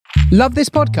Love this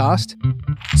podcast?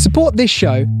 Support this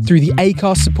show through the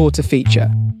Acast supporter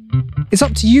feature. It's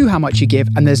up to you how much you give,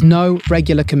 and there's no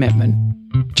regular commitment.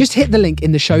 Just hit the link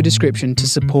in the show description to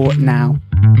support now.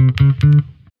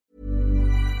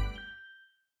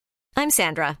 I'm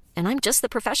Sandra, and I'm just the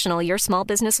professional your small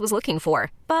business was looking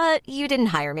for. But you didn't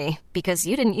hire me because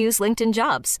you didn't use LinkedIn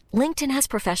Jobs. LinkedIn has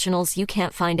professionals you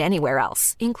can't find anywhere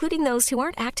else, including those who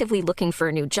aren't actively looking for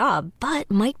a new job, but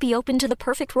might be open to the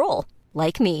perfect role,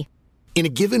 like me. In a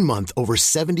given month, over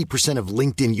 70% of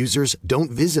LinkedIn users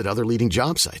don't visit other leading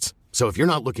job sites. So if you're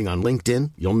not looking on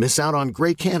LinkedIn, you'll miss out on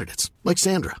great candidates like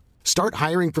Sandra. Start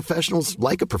hiring professionals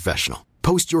like a professional.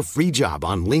 Post your free job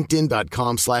on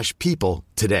linkedin.com/people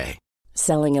today.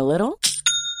 Selling a little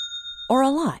or a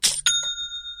lot?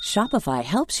 Shopify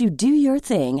helps you do your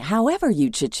thing however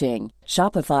you cha-ching.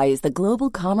 Shopify is the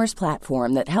global commerce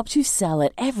platform that helps you sell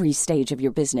at every stage of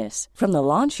your business. From the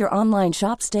launch your online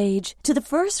shop stage to the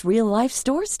first real-life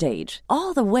store stage,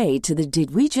 all the way to the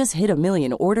did we just hit a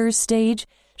million orders stage.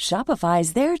 Shopify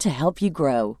is there to help you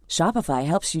grow. Shopify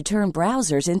helps you turn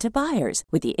browsers into buyers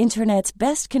with the internet's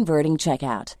best converting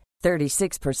checkout.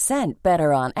 36%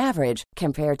 better on average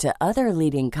compared to other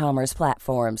leading commerce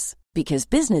platforms. Because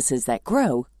businesses that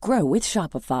grow, grow with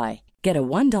Shopify. Get a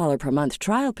 $1 per month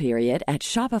trial period at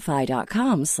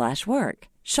shopify.com/work.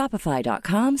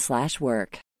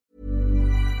 Shopify.com/work.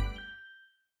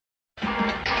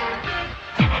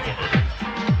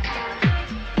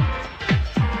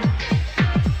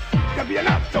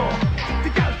 Campionato di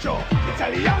calcio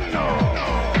italiano.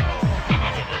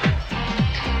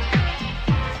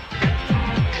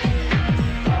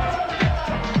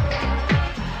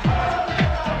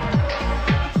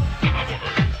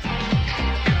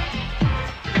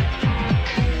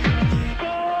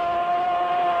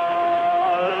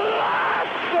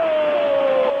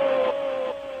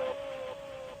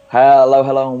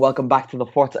 Hello, and welcome back to the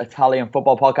Forza Italian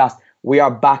Football Podcast. We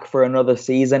are back for another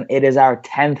season. It is our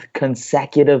 10th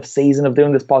consecutive season of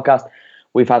doing this podcast.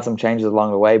 We've had some changes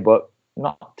along the way, but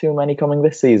not too many coming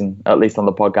this season, at least on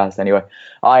the podcast anyway.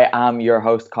 I am your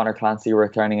host, Connor Clancy,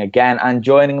 returning again, and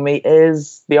joining me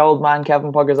is the old man,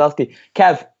 Kevin Pogorzelski.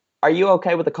 Kev, are you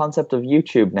okay with the concept of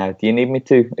YouTube now? Do you need me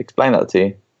to explain that to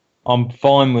you? I'm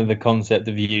fine with the concept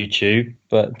of YouTube,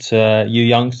 but you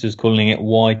youngsters calling it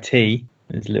YT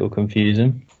is a little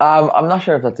confusing. I'm not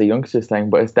sure if that's a youngsters thing,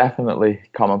 but it's definitely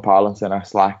common parlance in our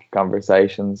Slack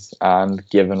conversations. And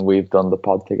given we've done the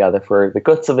pod together for the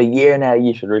guts of a year now,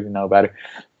 you should really know better.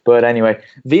 But anyway,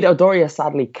 Vito Doria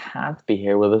sadly can't be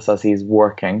here with us as he's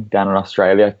working down in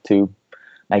Australia to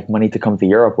make money to come to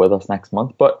Europe with us next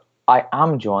month. But I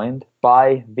am joined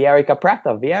by Vieri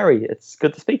Capretta. Vieri, it's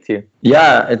good to speak to you.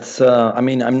 Yeah,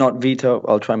 I'm not Vito.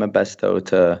 I'll try my best though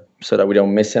so that we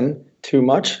don't miss him too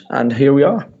much. And here we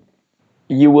are.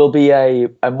 You will be a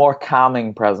more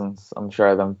calming presence, I'm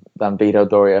sure, than Vito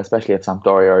Doria, especially if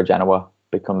Sampdoria or Genoa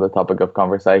become the topic of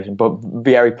conversation. But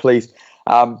Vieri, please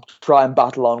try and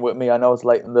battle on with me. I know it's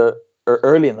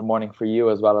early in the morning for you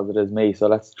as well as it is me. So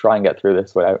let's try and get through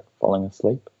this without falling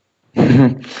asleep.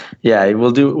 Yeah,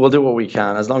 we'll do what we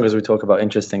can. As long as we talk about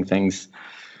interesting things,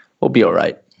 we'll be all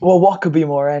right. Well, what could be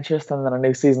more interesting than a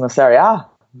new season of Serie A,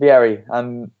 Vieri?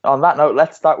 And on that note,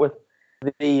 let's start with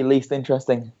the least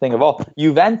interesting thing of all.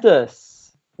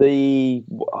 Juventus, the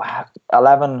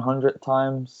 1,100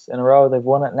 times in a row they've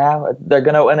won it now. They're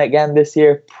going to win it again this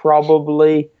year,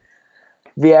 probably.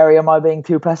 Vieri, am I being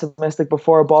too pessimistic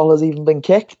before a ball has even been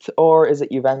kicked? Or is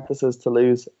it Juventus's to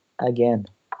lose again?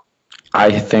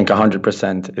 I think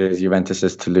 100% it is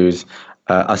Juventus's to lose.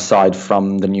 Aside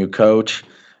from the new coach,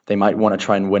 they might want to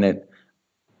try and win it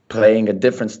playing a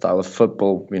different style of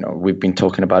football. You know, we've been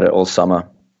talking about it all summer.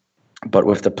 But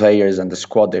with the players and the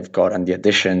squad they've got and the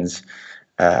additions,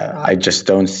 I just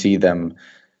don't see them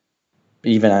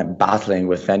even battling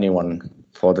with anyone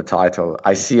for the title.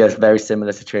 I see a very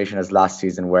similar situation as last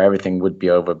season where everything would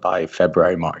be over by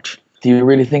February, March. Do you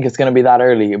really think it's going to be that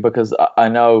early? Because I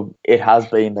know it has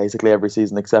been basically every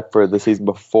season except for the season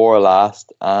before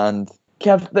last. And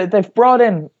Kev, they've brought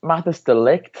in Matthijs de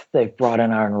Ligt, they've brought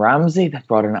in Aaron Ramsey, they've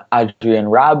brought in Adrien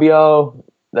Rabiot,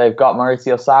 they've got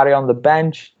Maurizio Sarri on the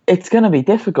bench. It's going to be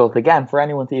difficult again for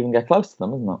anyone to even get close to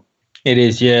them, isn't it? It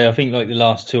is, yeah. I think like the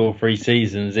last 2 or 3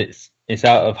 seasons, it's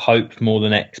out of hope more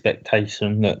than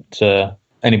expectation that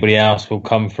anybody else will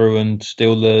come through and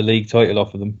steal the league title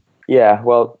off of them. Yeah,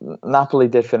 well, Napoli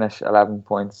did finish 11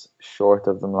 points short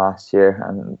of them last year,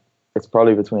 and it's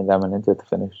probably between them and Inter to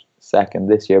finish second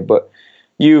this year. But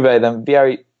Juve, then,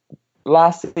 very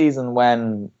last season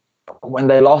when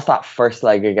they lost that first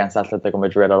leg against Atletico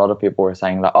Madrid, a lot of people were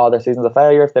saying that, their season's a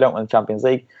failure if they don't win the Champions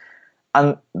League.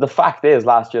 And the fact is,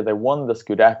 last year they won the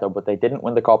Scudetto, but they didn't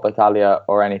win the Coppa Italia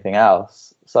or anything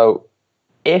else. So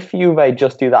if Juve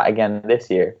just do that again this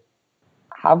year,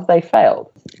 have they failed?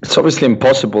 It's obviously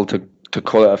impossible to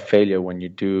call it a failure when you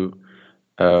do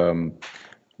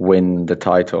win the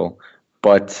title.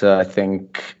 But I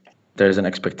think there's an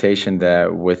expectation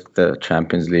there with the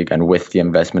Champions League and with the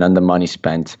investment and the money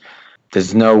spent.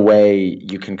 There's no way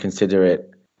you can consider it,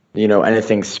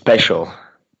 anything special.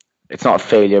 It's not a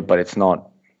failure, but it's not.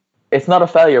 It's not a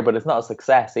failure, but it's not a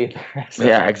success either. So.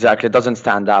 Yeah, exactly. It doesn't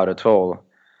stand out at all.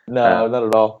 No, not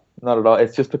at all. Not at all.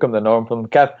 It's just become the norm for them.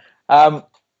 Kev,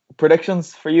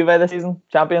 predictions for Juve this season?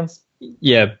 Champions?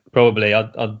 Yeah, probably. I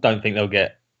don't think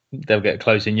they'll get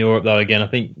close in Europe though. Again, I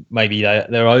think maybe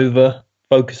they're over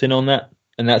focusing on that,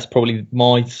 and that's probably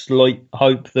my slight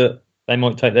hope that they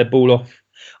might take their eye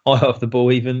off the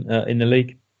ball even in the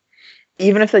league.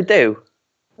 Even if they do,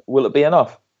 will it be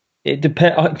enough? It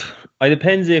depends. It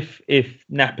depends if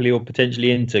Napoli or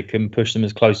potentially Inter can push them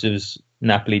as close as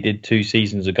Napoli did 2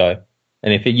 seasons ago,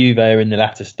 and if Juve are in the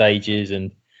latter stages,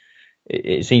 and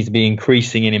it seems to be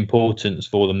increasing in importance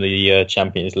for them, the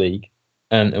Champions League,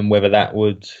 and whether that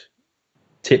would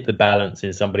tip the balance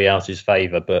in somebody else's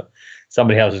favour, but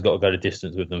somebody else has got to go the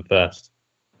distance with them first.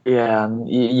 Yeah, and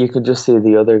you could just see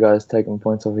the other guys taking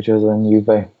points off each other, and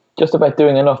Juve just about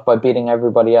doing enough by beating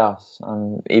everybody else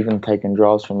and even taking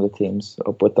draws from the teams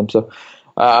up with them. So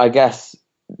I guess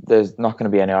there's not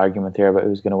going to be any argument here about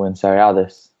who's going to win Serie A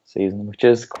this season, which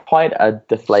is quite a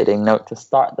deflating note to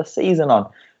start the season on.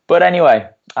 But anyway,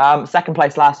 second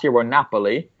place last year were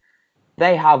Napoli.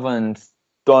 They haven't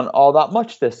done all that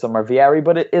much this summer, Vieri,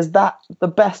 but is that the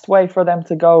best way for them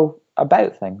to go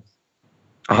about things?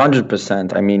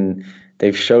 100%. I mean,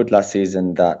 they've showed last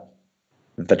season that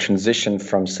the transition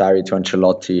from Sarri to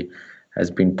Ancelotti has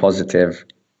been positive,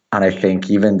 and I think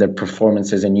even the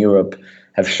performances in Europe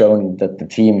have shown that the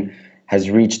team has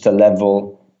reached a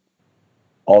level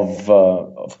of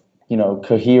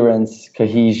coherence,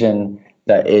 cohesion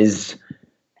that is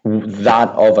that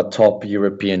of a top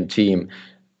European team.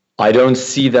 I don't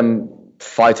see them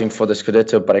fighting for the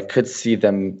Scudetto, but I could see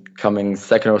them coming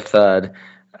second or third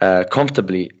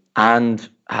comfortably and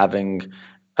having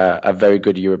a very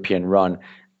good European run.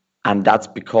 And that's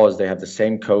because they have the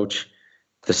same coach,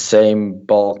 the same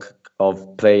bulk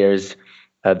of players.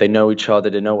 They know each other.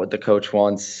 They know what the coach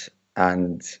wants.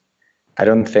 And I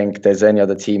don't think there's any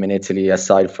other team in Italy,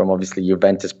 aside from obviously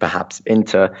Juventus, perhaps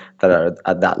Inter, that are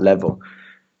at that level.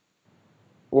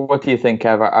 What do you think,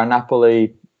 Kev? Are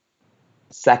Napoli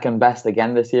second best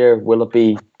again this year? Will it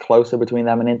be closer between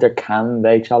them and Inter? Can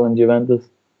they challenge Juventus?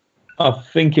 I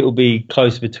think it will be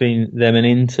close between them and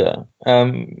Inter.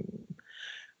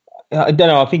 I don't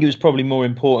know. I think it was probably more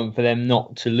important for them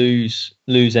not to lose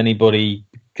anybody,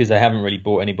 because they haven't really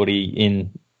brought anybody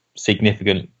in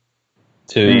significant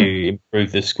to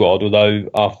improve the squad. Although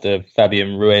after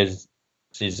Fabian Ruiz's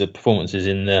performances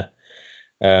in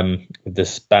the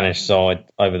Spanish side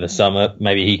over the summer,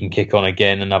 maybe he can kick on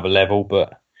again another level.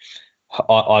 But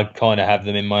I kind of have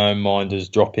them in my own mind as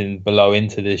dropping below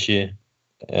Inter this year,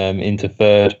 into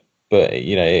third. But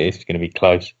it's going to be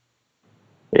close.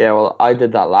 Yeah, well, I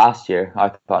did that last year. I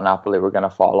thought Napoli were going to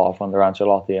fall off under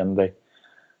Ancelotti, and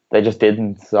they just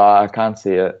didn't. So I can't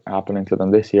see it happening to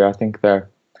them this year. I think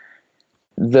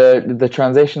the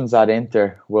transitions at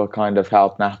Inter will kind of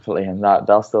help Napoli, and that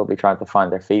they'll still be trying to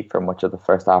find their feet for much of the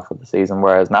first half of the season,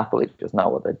 whereas Napoli just know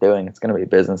what they're doing. It's going to be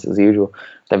business as usual.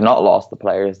 They've not lost the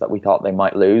players that we thought they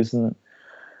might lose, and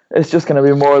it's just going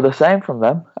to be more of the same from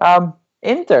them.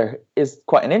 Inter is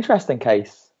quite an interesting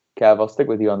case. Kev, I'll stick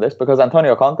with you on this, because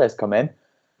Antonio Conte's come in.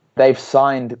 They've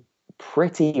signed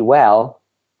pretty well,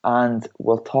 and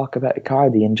we'll talk about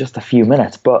Icardi in just a few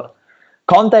minutes. But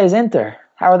Conte's Inter,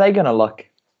 how are they going to look?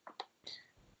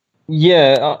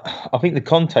 Yeah, I think the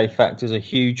Conte factor is a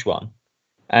huge one.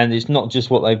 And it's not just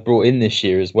what they've brought in this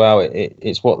year as well.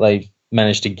 It's what they've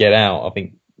managed to get out. I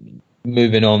think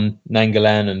moving on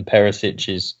Nangolan and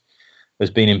Perisic has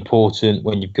been important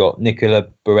when you've got Nicola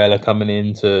Barella coming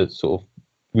in to sort of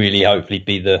really hopefully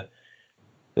be the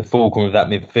fulcrum of that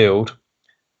midfield.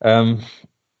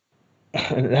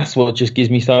 That's what just gives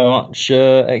me so much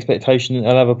expectation that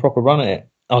they'll have a proper run at it.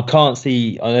 I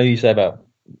know you say about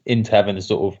Inter having to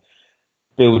sort of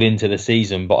build into the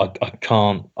season, but I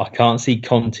can't see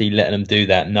Conte letting them do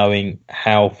that, knowing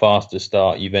how fast a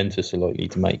start Juventus are likely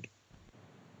to make.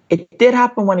 It did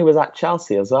happen when he was at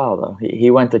Chelsea as well, though. He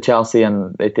went to Chelsea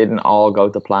and it didn't all go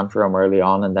to plan for him early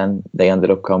on, and then they ended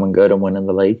up coming good and winning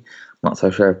the league. I'm not so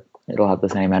sure it'll have the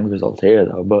same end result here,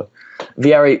 though. But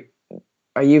Vieri,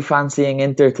 are you fancying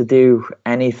Inter to do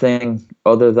anything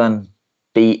other than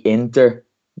beat Inter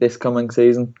this coming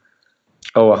season?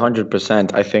 Oh,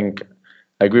 100%.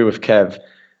 I agree with Kev.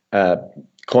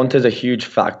 Conte is a huge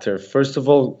factor. First of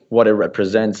all, what it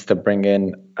represents to bring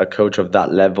in a coach of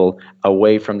that level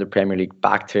away from the Premier League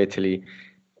back to Italy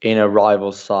in a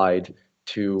rival side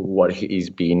to what he's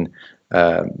been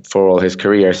for all his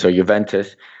career. So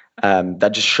Juventus,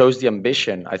 that just shows the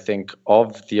ambition, I think,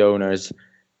 of the owners.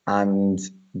 And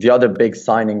the other big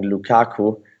signing,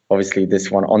 Lukaku, obviously this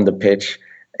one on the pitch,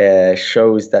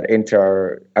 shows that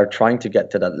Inter are trying to get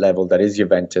to that level that is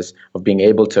Juventus, of being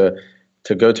able to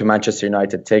go to Manchester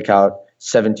United, take out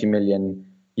 70 million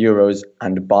euros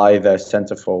and buy the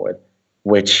centre forward,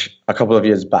 which a couple of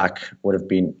years back would have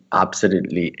been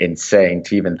absolutely insane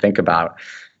to even think about.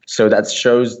 So that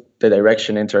shows the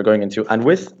direction Inter are going into. And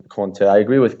with Conte, I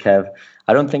agree with Kev.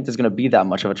 I don't think there's going to be that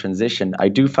much of a transition. I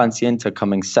do fancy Inter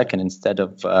coming second instead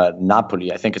of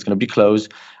Napoli. I think it's going to be close,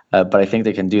 but I think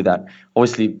they can do that.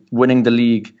 Obviously, winning the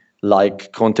league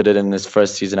like Conte did in his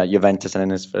first season at Juventus and in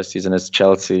his first season as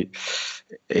Chelsea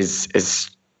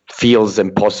feels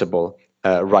impossible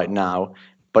right now.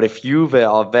 But if Juve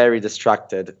are very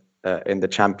distracted in the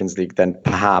Champions League, then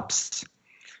perhaps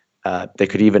they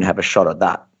could even have a shot at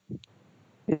that.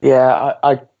 Yeah,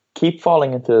 I keep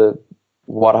falling into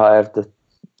what I have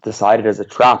decided as a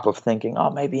trap of thinking, oh,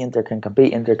 maybe Inter can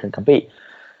compete.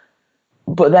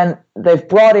 But then they've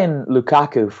brought in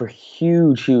Lukaku for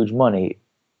huge, huge money,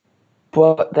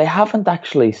 but they haven't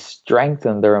actually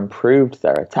strengthened or improved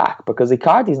their attack because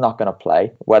Icardi's not going to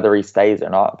play, whether he stays or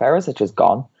not. Perisic is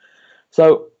gone.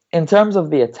 So in terms of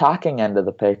the attacking end of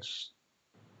the pitch,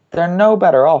 they're no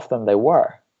better off than they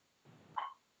were.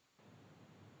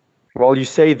 Well, you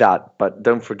say that, but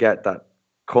don't forget that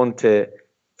Conte,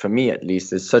 for me at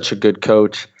least, is such a good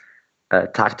coach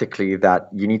tactically that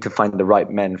you need to find the right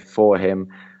men for him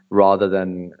rather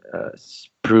than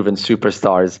proven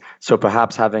superstars. So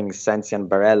perhaps having Sensi and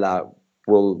Barella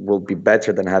will be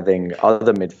better than having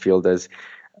other midfielders.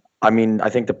 I mean, I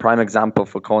think the prime example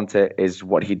for Conte is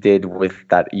what he did with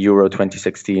that Euro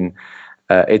 2016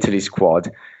 Italy squad.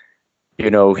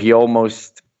 You know, he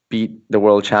almost beat the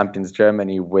world champions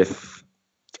Germany with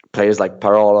players like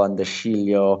Parola and De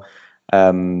Sciglio,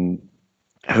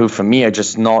 who for me are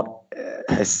just not,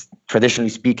 traditionally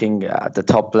speaking, at the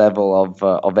top level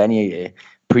of any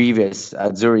previous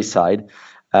Azzurri side.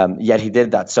 Yet he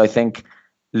did that. So I think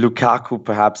Lukaku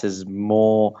perhaps is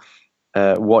more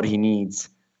what he needs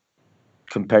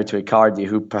compared to Icardi,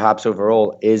 who perhaps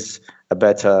overall is a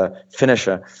better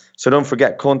finisher. So don't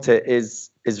forget, Conte is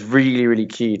really, really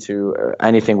key to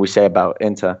anything we say about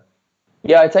Inter.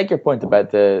 Yeah, I take your point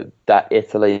about that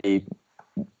Italy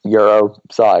Euro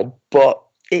side, but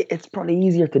it's probably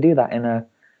easier to do that in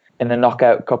a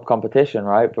knockout cup competition,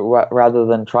 right? But rather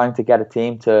than trying to get a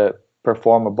team to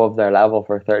perform above their level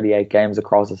for 38 games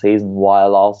across the season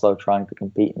while also trying to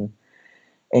compete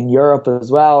in Europe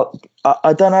as well.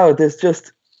 I don't know.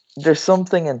 There's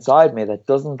something inside me that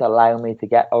doesn't allow me to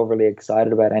get overly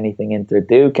excited about anything Inter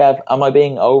do. Kev, am I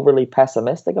being overly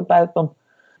pessimistic about them?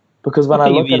 Because when I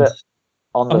look at it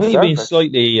on the surface, I think you're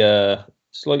being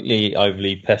slightly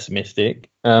overly pessimistic.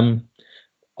 I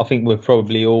think we're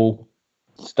probably all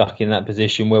stuck in that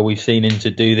position where we've seen Inter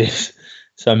do this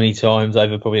so many times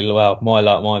over probably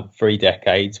my 3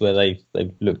 decades, where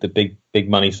they've looked at big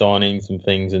money signings and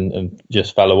things and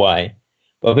just fell away.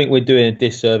 But I think we're doing a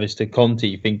disservice to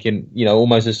Conte, thinking,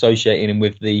 almost associating him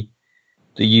with the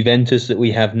Juventus that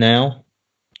we have now,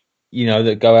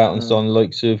 that go out and sign the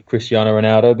likes of Cristiano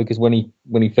Ronaldo, because when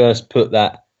he first put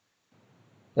that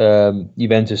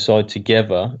Juventus side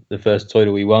together, the first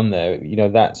title we won there,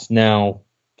 that's now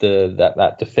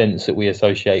that defence that we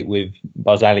associate with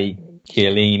Barzagli,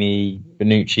 Chiellini,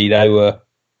 Bonucci.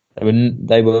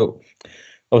 They were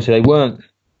obviously, they weren't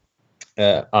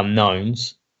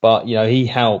unknowns, but he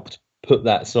helped put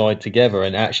that side together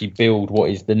and actually build what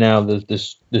is the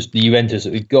Juventus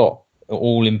that we've got,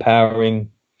 all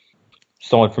empowering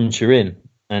side from Turin.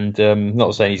 And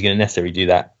not saying he's going to necessarily do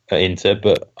that at Inter,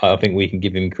 but I think we can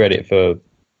give him credit for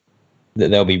that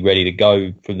they'll be ready to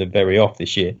go from the very off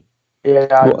this year.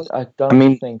 Yeah, I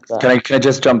don't think that. Can I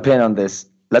just jump in on this?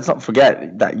 Let's not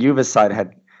forget that Juve's side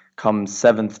had come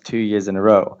 7th 2 years in a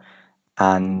row,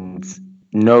 and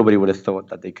nobody would have thought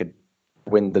that they could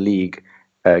win the league,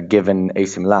 given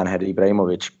AC Milan had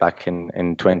Ibrahimovic back in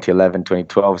 2011,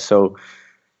 2012. So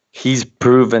he's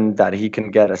proven that he can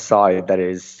get a side that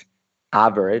is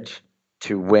average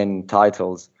to win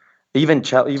titles. Even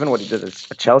what he did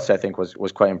at Chelsea, I think,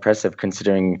 was quite impressive,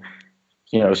 considering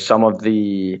some of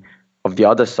the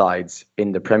other sides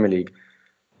in the Premier League.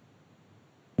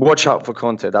 Watch out for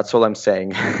Conte. That's all I'm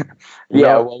saying.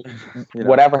 Well,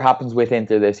 whatever happens with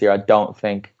Inter this year, I don't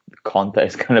think Conte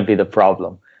is going to be the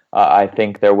problem. I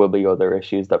think there will be other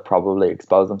issues that probably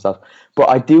expose themselves. But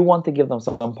I do want to give them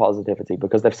some positivity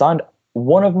because they've signed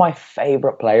one of my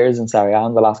favourite players in Serie A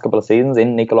in the last couple of seasons,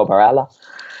 in Nicolo Barella.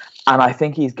 And I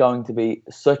think he's going to be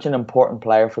such an important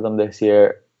player for them this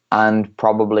year, and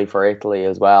probably for Italy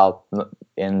as well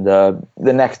in the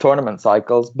next tournament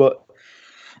cycles. But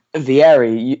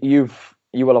Vieri, you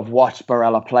will have watched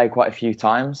Barella play quite a few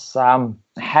times.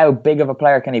 How big of a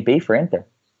player can he be for Inter?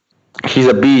 He's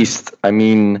a beast. I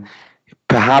mean,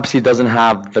 perhaps he doesn't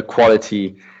have the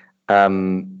quality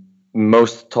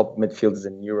most top midfielders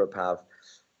in Europe have,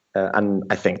 and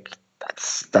I think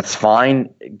that's fine,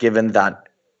 given that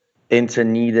Inter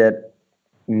needed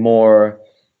more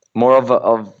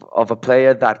of a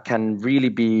player that can really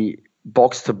be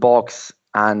box to box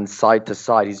and side to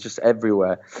side. He's just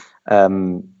everywhere,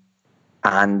 and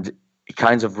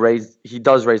he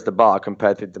does raise the bar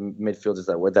compared to the midfielders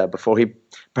that were there before.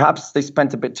 Perhaps they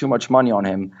spent a bit too much money on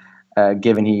him,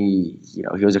 given he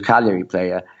was a Cagliari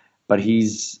player, but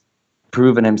he's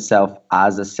proven himself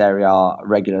as a Serie A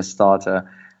regular starter.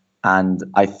 And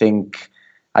I think,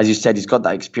 as you said, he's got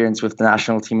that experience with the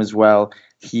national team as well.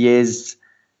 He is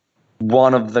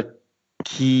one of the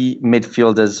key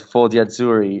midfielders for the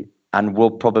Azzurri and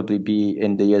will probably be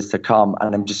in the years to come.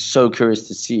 And I'm just so curious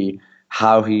to see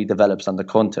how he develops under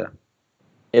Conte.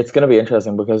 It's going to be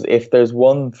interesting because if there's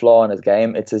one flaw in his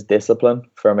game, it's his discipline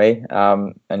for me.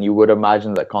 And you would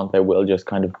imagine that Conte will just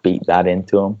kind of beat that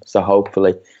into him. So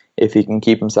hopefully, if he can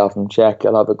keep himself in check,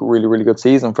 he'll have a really, really good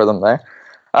season for them there.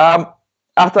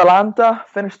 Atalanta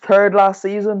finished third last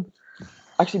season.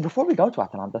 Actually, before we go to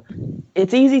Atalanta,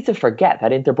 it's easy to forget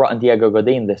that Inter brought in Diego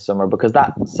Godin this summer because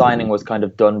that signing was kind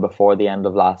of done before the end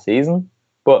of last season.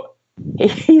 But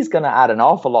he's going to add an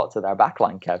awful lot to their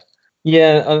backline, Kev.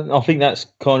 Yeah, I think that's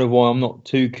kind of why I'm not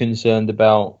too concerned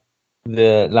about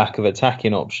the lack of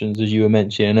attacking options, as you were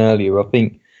mentioning earlier. I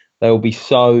think they'll be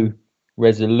so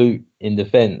resolute in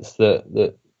defence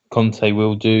that Conte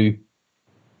will do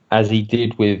as he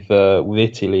did with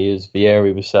Italy, as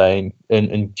Vieri was saying,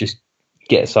 and just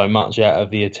get so much out of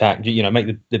the attack.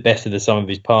 Make the best of the sum of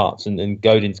his parts, and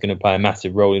Godin's going to play a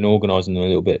massive role in organising them a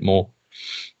little bit more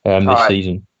this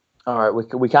season. All right,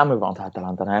 we can move on to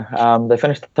Atalanta now. They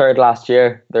finished third last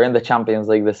year. They're in the Champions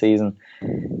League this season.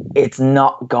 It's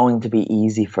not going to be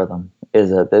easy for them,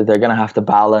 is it? They're going to have to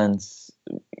balance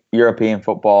European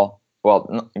football,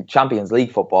 Champions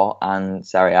League football, and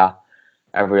Serie A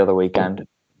every other weekend.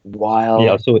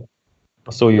 I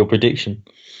saw your prediction.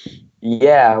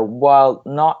 Yeah, while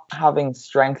not having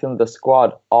strengthened the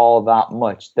squad all that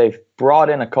much, they've brought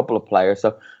in a couple of players.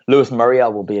 So Luis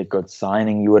Muriel will be a good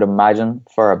signing, you would imagine,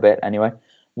 for a bit anyway.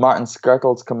 Martin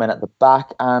Skrtel's come in at the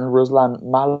back, and Ruslan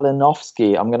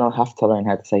Malinovsky, I'm going to have to learn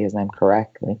how to say his name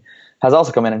correctly, has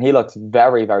also come in, and he looks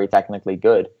very, very technically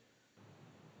good.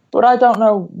 But I don't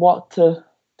know what to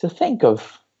think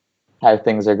of how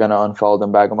things are going to unfold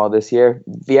in Bergamo this year.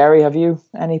 Vieri, have you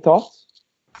any thoughts?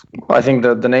 Well, I think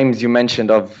the names you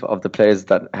mentioned of the players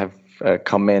that have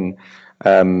come in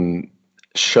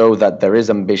show that there is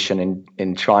ambition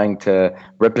in trying to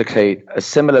replicate a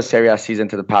similar Serie A season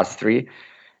to the past three,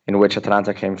 in which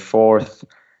Atalanta came fourth,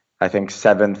 I think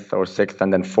 7th or 6th,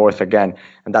 and then 4th again.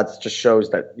 And that just shows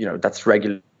that, that's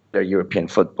regular European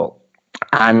football.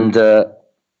 And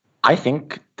I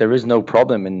think there is no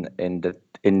problem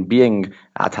in being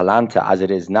Atalanta as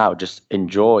it is now. Just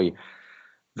enjoy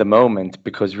the moment,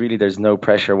 because really there's no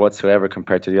pressure whatsoever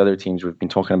compared to the other teams we've been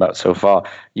talking about so far.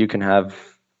 You can have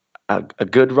a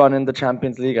good run in the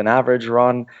Champions League, an average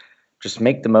run. Just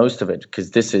make the most of it,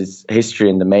 because this is history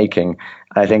in the making.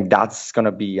 And I think that's going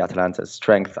to be Atalanta's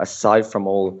strength, aside from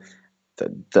all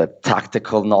the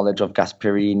tactical knowledge of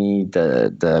Gasperini,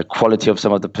 the quality of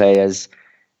some of the players.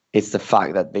 It's the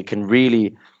fact that they can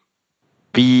really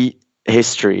be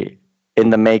history in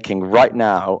the making right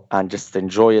now and just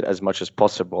enjoy it as much as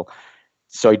possible.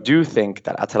 So I do think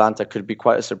that Atalanta could be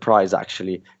quite a surprise,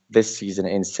 actually, this season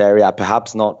in Serie A.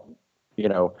 Perhaps not,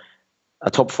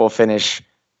 a top 4 finish,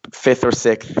 5th or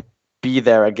 6th, be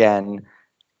there again,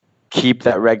 keep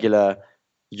that regular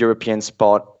European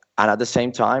spot. And at the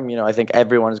same time, I think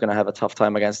everyone is going to have a tough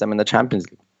time against them in the Champions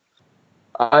League.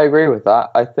 I agree with that.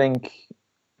 I think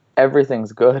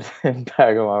everything's good in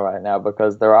Bergamo right now,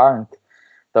 because there aren't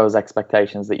those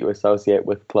expectations that you associate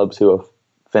with clubs who have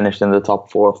finished in the top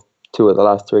 4 2 of the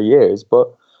last 3 years. But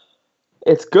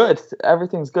it's good.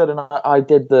 Everything's good. And I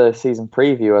did the season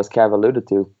preview, as Kev alluded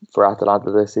to, for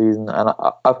Atalanta this season. And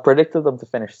I've predicted them to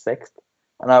finish 6th.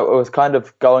 And I was kind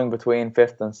of going between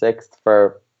 5th and 6th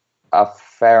for a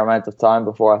fair amount of time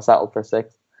before I settled for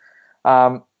sixth.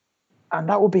 And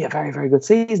that would be a very, very good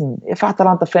season. If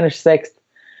Atalanta finished sixth,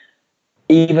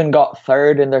 even got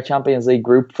third in their Champions League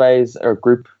group,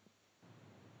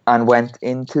 and went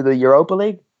into the Europa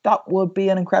League, that would be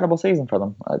an incredible season for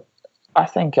them. I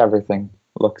think everything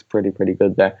looks pretty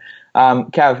good there.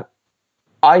 Kev,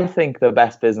 I think the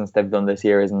best business they've done this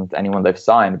year isn't anyone they've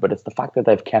signed, but it's the fact that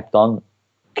they've kept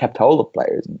hold of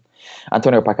players. And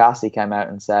Antonio Pacassi came out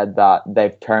and said that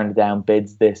they've turned down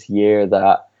bids this year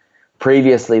that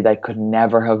previously they could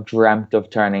never have dreamt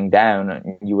of turning down.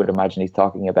 And you would imagine he's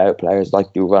talking about players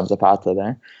like Duvan Zapata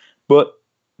there. But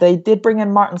they did bring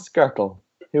in Martin Skrtel,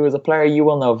 who is a player you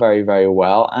will know very, very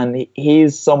well. And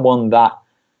he's someone that,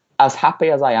 as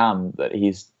happy as I am that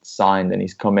he's signed and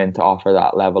he's come in to offer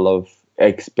that level of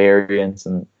experience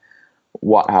and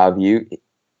what have you,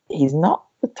 he's not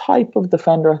the type of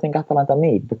defender I think Atalanta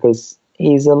need, because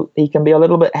he can be a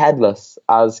little bit headless,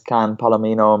 as can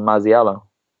Palomino and Mazziello.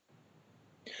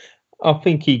 I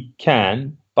think he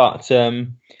can, but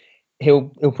he'll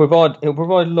provide a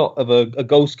lot of a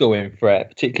goal scoring threat,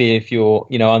 particularly if you're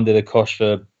under the cosh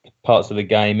for parts of the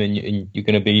game and you're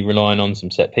going to be relying on some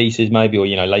set pieces maybe, or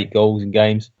late goals in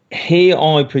games. He,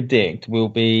 I predict, will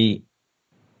be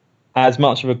as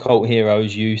much of a cult hero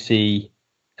as you see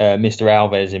Mr.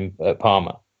 Alves at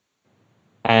Parma.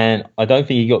 And I don't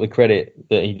think he got the credit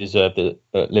that he deserved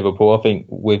at Liverpool. I think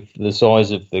with the size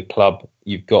of the club,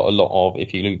 you've got a lot of,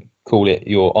 if you call it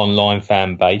your online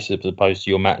fan base as opposed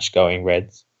to your match-going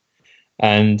Reds.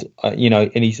 And,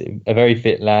 and he's a very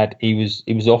fit lad. He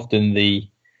was often the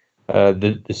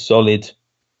solid,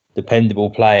 dependable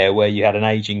player where you had an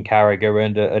aging Carragher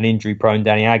and an injury-prone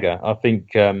Danny Agger. I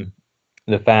think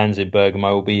the fans in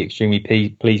Bergamo will be extremely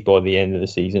pleased by the end of the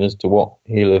season as to what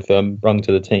he'll have brought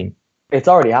to the team. It's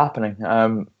already happening.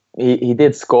 He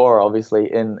did score,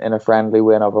 obviously, in a friendly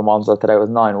win over Monza today. It was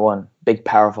 9-1. Big,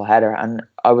 powerful header. And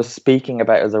I was speaking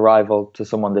about his arrival to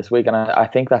someone this week, and I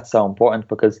think that's so important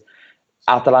because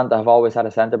Atalanta have always had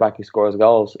a centre-back who scores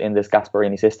goals in this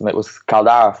Gasperini system. It was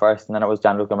Caldara first, and then it was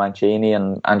Gianluca Mancini,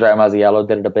 and Andrea Mazziello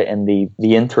did it a bit in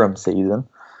the interim season.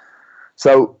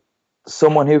 So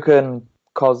someone who can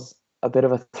cause a bit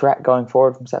of a threat going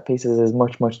forward from set pieces is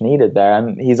much, much needed there.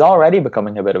 And he's already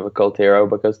becoming a bit of a cult hero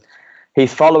because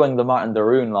he's following the Martin de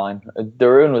Roon line. De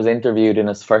Roon was interviewed in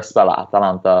his first spell at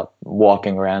Atalanta,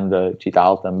 walking around the Città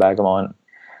Alta in Bergamo, and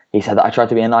he said that I tried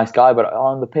to be a nice guy, but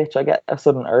on the pitch I get a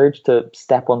sudden urge to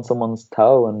step on someone's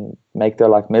toe and make their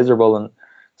life miserable. And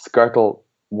Skrtel,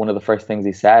 one of the first things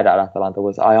he said at Atalanta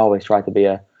was, I always try to be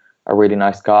a really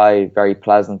nice guy, very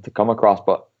pleasant to come across,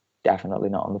 but definitely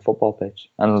not on the football pitch.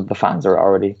 And the fans are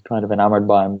already kind of enamored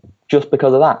by him just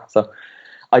because of that. So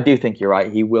I do think you're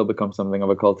right. He will become something of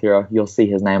a cult hero. You'll see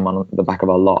his name on the back of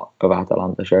a lot of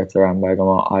Atalanta shirts around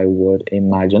Bergamo, I would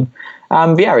imagine.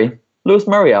 Vieri, Luis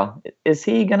Muriel, is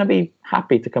he going to be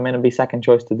happy to come in and be second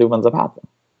choice to Duvan Zapata?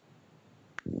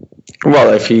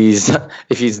 Well, if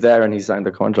he's there and he signed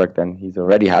the contract, then he's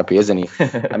already happy, isn't he?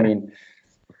 I mean,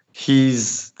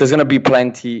 there's going to be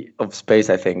plenty of space,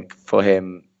 I think, for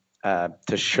him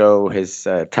to show his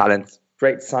talent.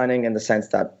 Great signing in the sense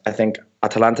that I think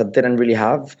Atalanta didn't really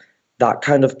have that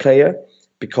kind of player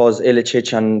because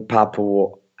Ilicic and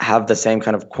Papu have the same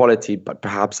kind of quality, but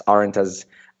perhaps aren't as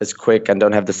quick and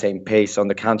don't have the same pace on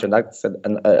the counter. And that's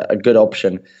a good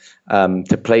option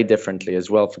to play differently as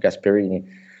well for Gasperini.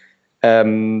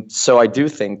 So I do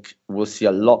think we'll see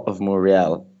a lot of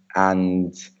Muriel.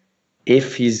 And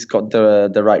if he's got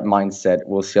the right mindset,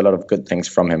 we'll see a lot of good things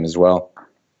from him as well.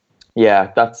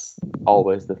 Yeah, that's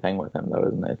always the thing with him, though,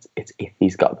 isn't it? It's if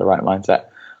he's got the right mindset.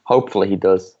 Hopefully he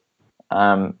does.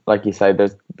 Like you say,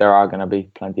 there are going to be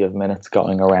plenty of minutes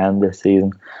going around this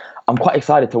season. I'm quite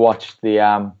excited to watch the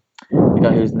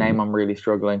guy whose name I'm really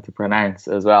struggling to pronounce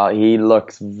as well. He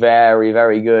looks very,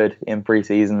 very good in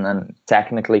pre-season and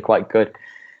technically quite good.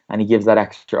 And he gives that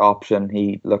extra option.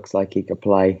 He looks like he could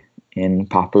play in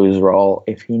Papu's role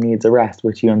if he needs a rest,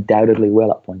 which he undoubtedly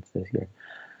will at points this year.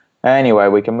 Anyway,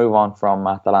 we can move on from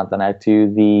Atalanta now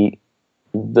to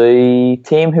the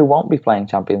team who won't be playing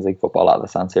Champions League football at the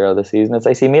San Siro this season. It's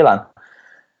AC Milan.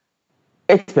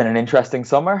 It's been an interesting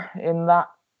summer in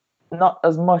that not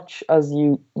as much as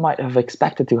you might have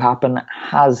expected to happen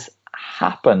has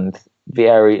happened.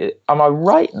 Vieri, am I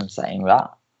right in saying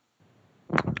that?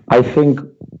 I think,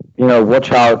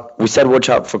 watch out. We said watch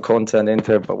out for Conte and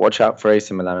Inter, but watch out for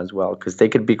AC Milan as well, because they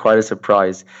could be quite a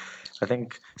surprise. I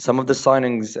think some of the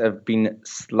signings have been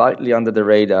slightly under the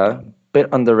radar, bit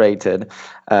underrated.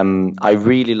 I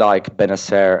really like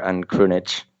Benacer and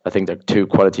Krunic. I think they're two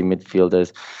quality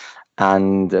midfielders.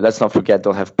 And let's not forget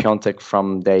they'll have Piontek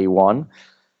from day one.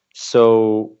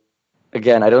 So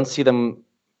again, I don't see them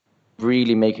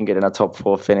really making it in a top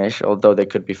 4 finish, although they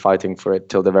could be fighting for it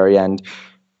till the very end.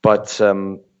 But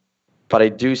I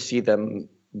do see them,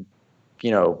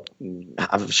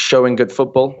 showing good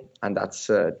football, and that's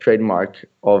a trademark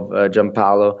of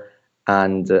Gianpaolo,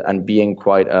 and being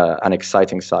quite an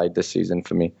exciting side this season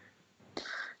for me.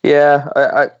 Yeah,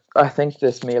 I think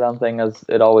this Milan thing, as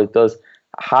it always does,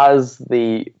 has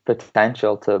the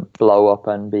potential to blow up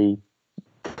and be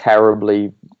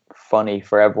terribly funny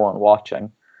for everyone watching,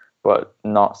 but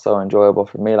not so enjoyable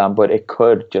for Milan. But it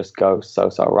could just go so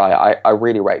right. I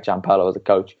really rate Gianpaolo as a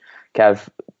coach. Kev,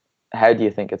 how do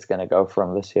you think it's going to go for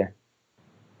him this year?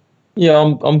 Yeah,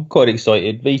 I'm quite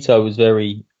excited. Vito was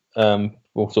very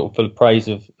sort of full of praise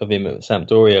of him at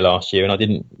Sampdoria last year, and I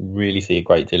didn't really see a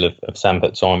great deal of Samp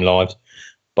at time live.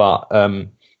 But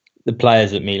the players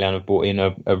that Milan have brought in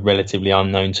are relatively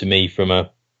unknown to me from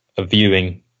a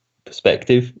viewing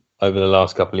perspective over the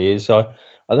last couple of years. So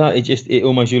I don't know, it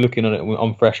almost, you're looking at it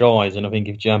on fresh eyes, and I think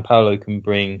if Gianpaolo can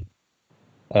bring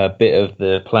a bit of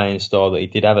the playing style that he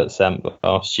did have at Samp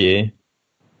last year,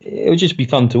 it would just be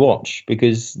fun to watch,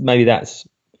 because maybe that's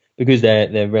because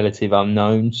they're relative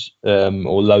unknowns,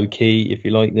 or low key, if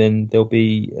you like. Then there'll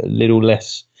be a little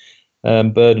less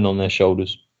burden on their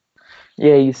shoulders.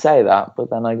 Yeah, you say that, but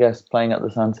then I guess playing at the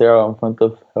San Siro in front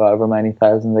of however many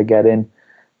thousand they get in,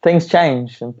 things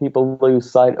change and people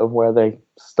lose sight of where they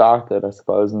started, I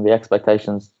suppose, and the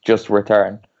expectations just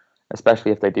return,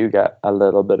 especially if they do get a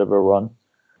little bit of a run.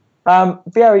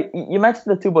 Vieri, you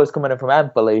mentioned the two boys coming in from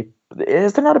Empoli.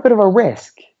 Is there not a bit of a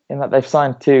risk in that they've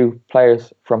signed two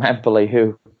players from Empoli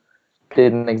who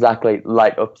didn't exactly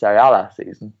light up Serie A last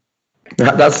season?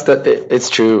 It's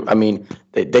true. I mean,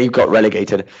 they got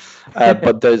relegated,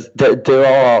 but there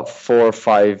are 4 or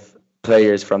 5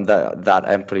 players from that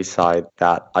Empoli side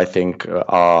that I think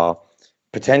are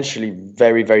potentially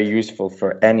very, very useful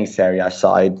for any Serie A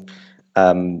side,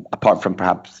 apart from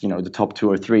perhaps the top 2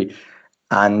 or 3.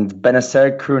 And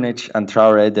Benacer, Krunic, and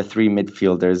Traore, the 3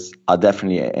 midfielders, are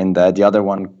definitely in there. The other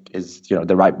one is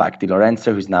the right back Di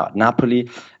Lorenzo, who's now at Napoli,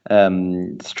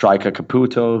 striker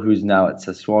Caputo, who's now at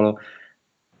Sassuolo.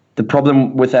 The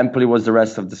problem with Empoli was the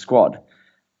rest of the squad,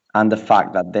 and the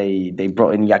fact that they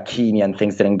brought in Iachini and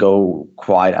things didn't go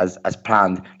quite as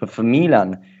planned. But for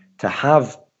Milan to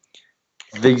have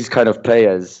these kind of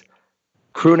players,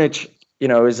 Krunic,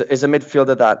 is a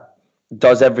midfielder that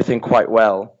does everything quite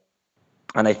well,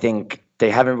 and I think they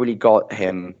haven't really got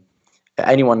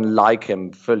anyone like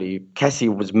him fully. Kessie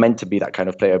was meant to be that kind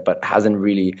of player, but hasn't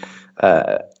really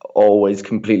always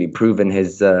completely proven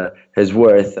his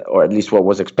worth, or at least what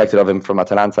was expected of him from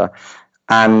Atalanta.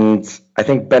 And I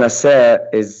think Benacer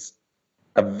is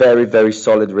a very, very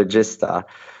solid regista.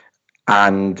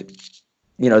 And,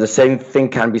 the same thing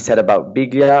can be said about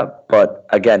Biglia. But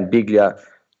again, Biglia,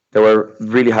 there were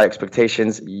really high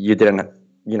expectations. He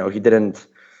didn't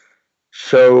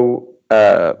show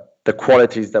the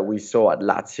qualities that we saw at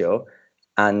Lazio.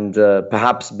 And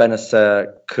perhaps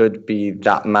Benacer could be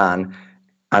that man.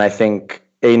 And I think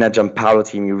in a Gianpaolo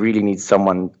team, you really need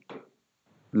someone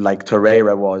like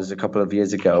Torreira was a couple of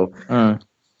years ago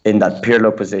in that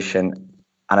Pirlo position.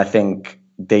 And I think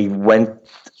they went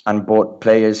and bought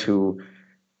players who,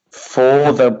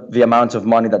 for the amount of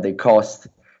money that they cost,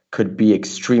 could be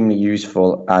extremely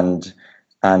useful and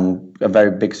a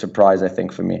very big surprise, I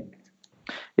think, for me.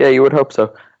 Yeah, you would hope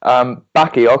so.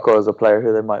 Bakayoko is a player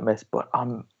who they might miss, but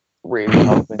I'm really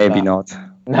hoping maybe not.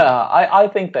 No, I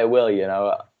think they will.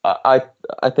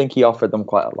 I think he offered them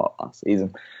quite a lot last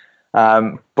season.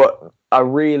 But I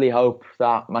really hope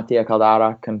that Mattia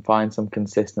Caldara can find some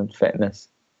consistent fitness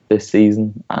this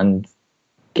season and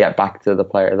get back to the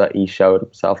player that he showed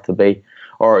himself to be,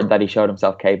 or that he showed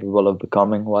himself capable of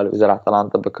becoming while he was at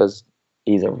Atalanta, because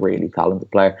he's a really talented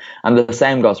player. And the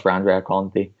same goes for Andrea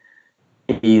Conti.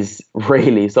 He's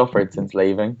really suffered since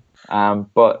leaving,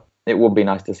 but it would be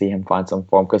nice to see him find some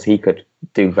form, because he could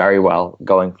do very well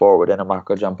going forward in a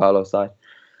Marco Gianpaolo side.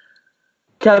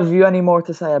 Kev, have you any more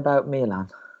to say about Milan?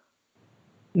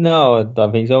 No, I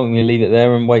don't think so. I'm going to leave it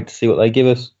there and wait to see what they give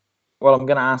us. Well, I'm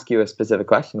going to ask you a specific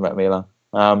question about Milan.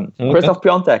 Okay. Christoph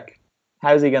Piontek,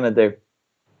 how's he going to do?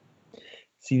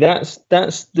 See, that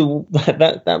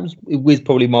was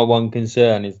probably my one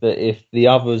concern, is that if the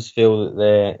others feel that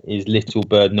there is little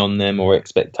burden on them or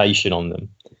expectation on them,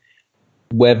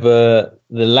 whether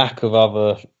the lack of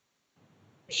other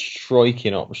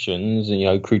striking options,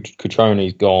 and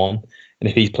Cutrone's gone, and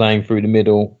if he's playing through the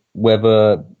middle,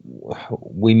 whether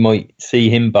we might see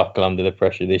him buckle under the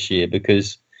pressure this year,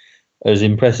 because as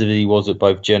impressive as he was at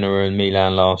both Genoa and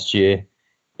Milan last year,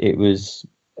 it was,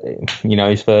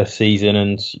 his first season,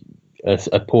 and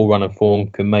a poor run of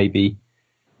form can maybe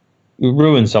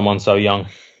ruin someone so young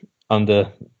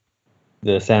under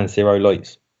the San Siro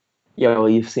lights. Yeah, well,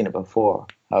 you've seen it before,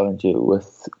 haven't you,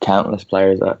 with countless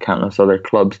players at countless other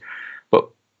clubs. But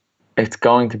it's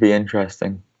going to be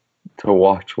interesting to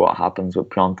watch what happens with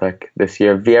Piontek this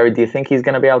year. Vieri, do you think he's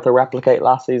going to be able to replicate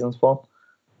last season's form?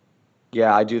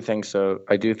 Yeah, I do think so.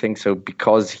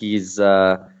 Because he's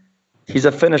a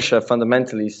finisher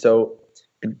fundamentally. So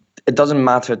it doesn't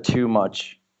matter too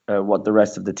much what the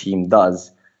rest of the team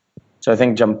does. So I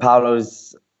think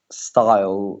Giampaolo's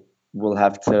style will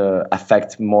have to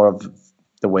affect more of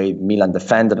the way Milan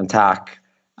defend and attack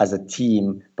as a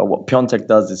team. But what Piontek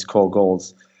does is score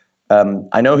goals.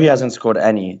 I know he hasn't scored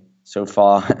any so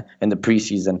far in the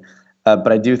preseason,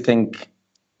 but I do think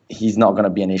he's not going to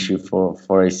be an issue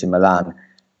for AC Milan.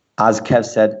 As Kev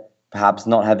said, perhaps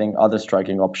not having other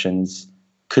striking options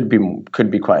could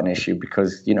be quite an issue,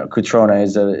 because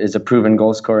Cutrone is a proven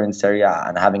goal scorer in Serie A,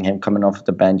 and having him coming off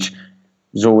the bench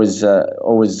is always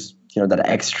that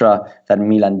extra that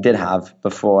Milan did have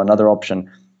before, another option.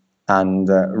 And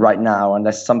right now,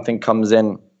 unless something comes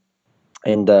in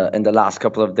the last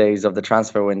couple of days of the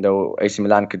transfer window, AC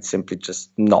Milan could simply just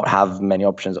not have many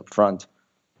options up front.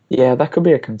 Yeah, that could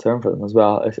be a concern for them as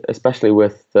well, especially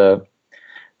with the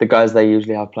guys they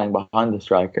usually have playing behind the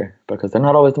striker, because they're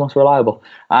not always the most reliable.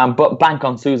 But bank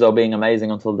on Suso being amazing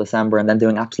until December and then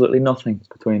doing absolutely nothing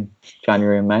between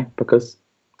January and May, because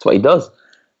that's what he does.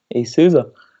 He's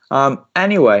Suso.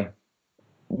 Anyway,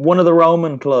 one of the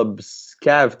Roman clubs.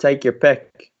 Kev, take your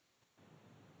pick.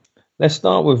 Let's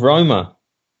start with Roma.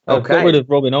 They've got rid of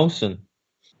Robin Olsen.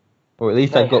 Or at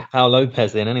least they've got Paul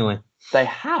Lopez in anyway. They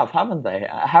have, haven't they?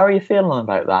 How are you feeling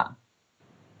about that?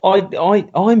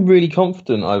 I'm really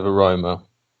confident over Roma.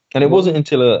 And it wasn't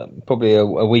until probably a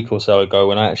week or so ago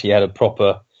when I actually had a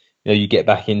proper, you get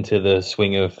back into the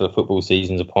swing of the football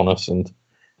seasons upon us. And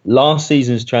last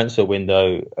season's transfer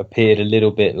window appeared a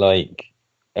little bit like,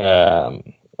 I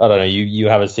don't know, you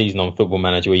have a season on Football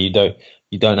Manager where you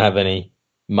don't have any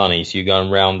money, so you go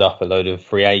and round up a load of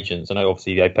free agents. I know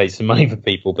obviously they paid some money for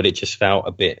people, but it just felt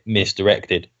a bit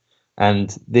misdirected.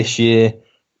 And this year,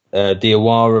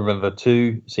 Diawara and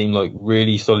Vertu seemed like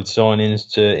really solid signings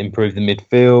to improve the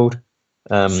midfield.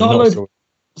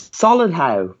 Solid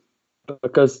how?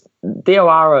 Because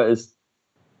Diawara is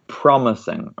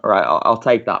promising, right? I'll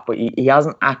take that, but he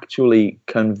hasn't actually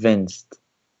convinced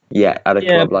yet at a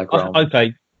club like Roma.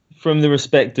 Okay, from the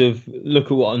respect of, look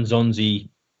at what Nzonzi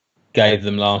gave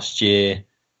them last year.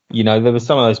 There were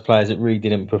some of those players that really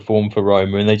didn't perform for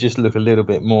Roma, and they just look a little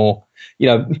bit more,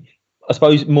 I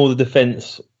suppose more the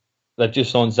defence. They've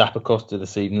just signed Zappacosta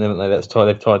this season, haven't they?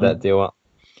 They've tied that deal up.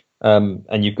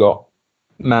 And you've got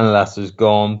Manolas has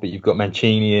gone, but you've got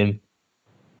Mancini in.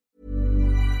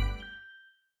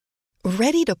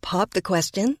 Ready to pop the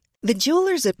question? The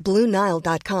jewelers at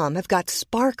BlueNile.com have got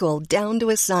sparkle down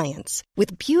to a science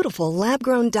with beautiful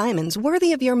lab-grown diamonds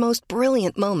worthy of your most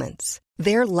brilliant moments.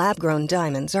 Their lab-grown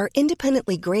diamonds are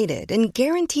independently graded and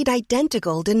guaranteed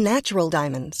identical to natural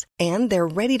diamonds, and they're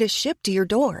ready to ship to your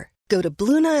door. Go to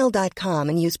BlueNile.com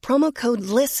and use promo code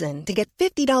LISTEN to get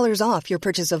 $50 off your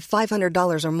purchase of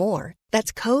 $500 or more.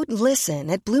 That's code LISTEN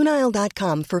at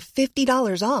BlueNile.com for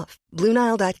 $50 off.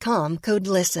 BlueNile.com, code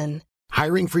LISTEN.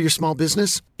 Hiring for your small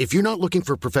business? If you're not looking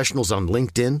for professionals on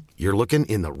LinkedIn, you're looking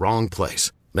in the wrong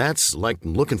place. That's like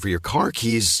looking for your car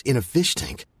keys in a fish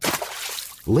tank.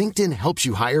 LinkedIn helps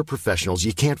you hire professionals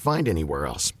you can't find anywhere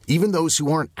else, even those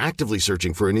who aren't actively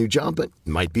searching for a new job but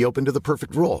might be open to the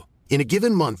perfect role. In a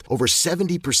given month, over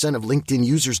 70% of LinkedIn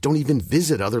users don't even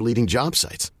visit other leading job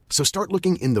sites. So start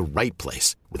looking in the right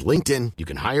place. With LinkedIn, you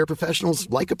can hire professionals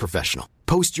like a professional.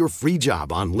 Post your free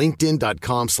job on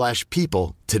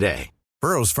linkedin.com/people today.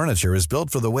 Burrow's furniture is built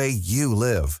for the way you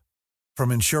live.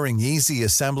 From ensuring easy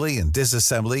assembly and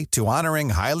disassembly to honoring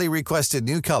highly requested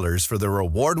new colors for their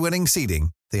award-winning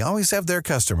seating, they always have their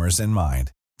customers in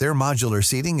mind. Their modular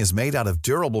seating is made out of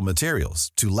durable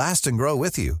materials to last and grow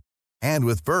with you. And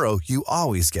with Burrow, you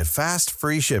always get fast,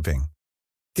 free shipping.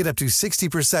 Get up to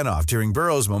 60% off during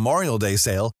Burrow's Memorial Day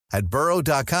sale at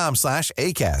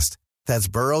burrow.com/ACAST. That's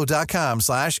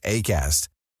burrow.com/ACAST.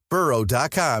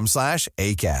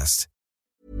 burrow.com/ACAST.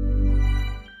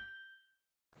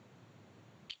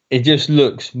 It just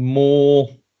looks more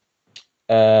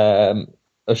a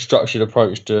structured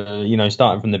approach to,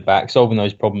 starting from the back, solving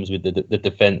those problems with the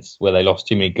defence where they lost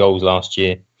too many goals last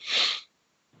year.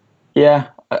 Yeah,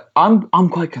 I'm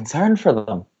quite concerned for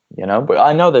them, but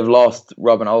I know they've lost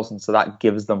Robin Olsen, so that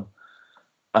gives them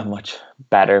a much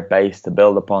better base to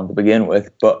build upon to begin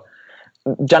with. But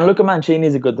Gianluca Mancini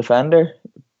is a good defender,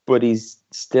 but he's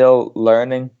still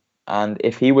learning. And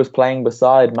if he was playing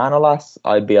beside Manolas,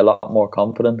 I'd be a lot more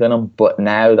confident in him. But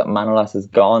now that Manolas is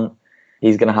gone,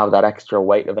 he's going to have that extra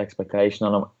weight of expectation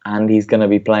on him, and he's going to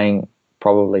be playing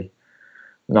probably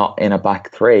not in a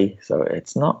back three. So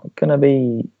it's not going to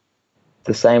be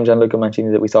the same Gianluca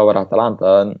Mancini that we saw with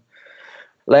Atalanta. And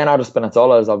Leonardo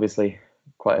Spinazzola is obviously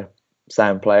quite a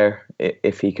sound player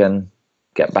if he can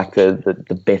get back to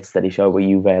the bits that he showed with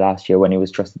Juve last year when he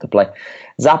was trusted to play.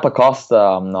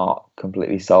 Zappacosta, I'm not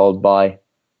completely sold by.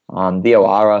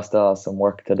 Diawara still has some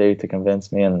work to do to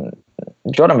convince me. And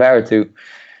Jordan Veretout,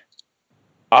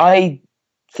 I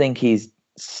think he's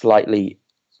slightly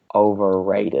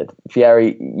overrated.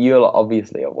 Fieri, you'll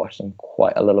obviously have watched him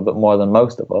quite a little bit more than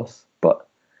most of us, but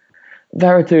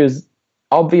Veretout's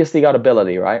obviously got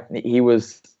ability, right? He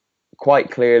was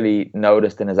quite clearly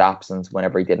noticed in his absence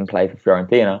whenever he didn't play for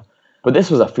Fiorentina. But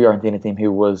this was a Fiorentina team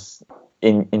who was,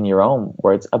 in your own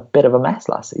words, a bit of a mess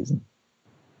last season.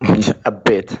 A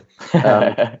bit.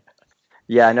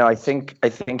 Yeah, no, I think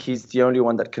he's the only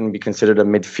one that can be considered a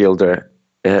midfielder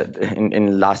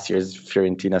in last year's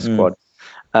Fiorentina squad.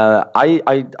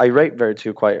 I rate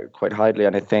Veretout quite highly,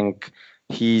 and I think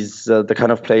he's the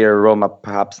kind of player Roma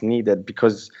perhaps needed,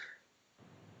 because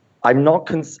I do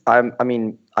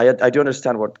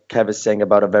understand what Kev is saying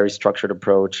about a very structured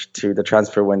approach to the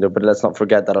transfer window, but let's not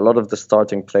forget that a lot of the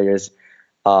starting players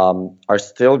are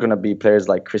still going to be players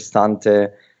like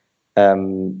Cristante,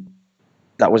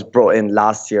 that was brought in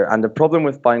last year. And the problem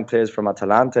with buying players from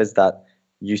Atalanta is that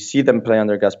you see them play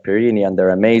under Gasperini and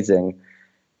they're amazing,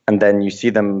 and then you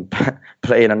see them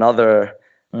play in another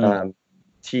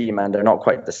team and they're not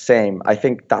quite the same. I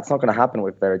think that's not going to happen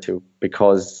with Veretout,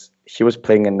 because he was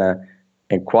playing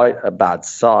in quite a bad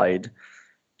side.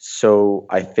 So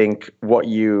I think what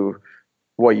you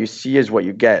see is what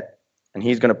you get, and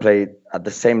he's going to play at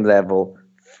the same level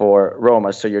for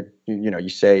Roma. So you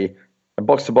say a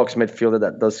box-to-box midfielder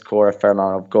that does score a fair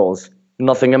amount of goals.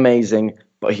 Nothing amazing,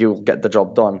 but he'll get the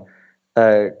job done.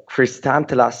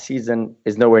 Cristante last season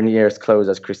is nowhere near as close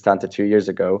as Cristante 2 years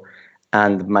ago,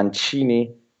 and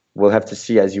Mancini, we'll have to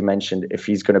see, as you mentioned, if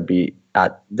he's going to be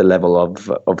at the level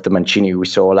of the Mancini we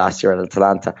saw last year at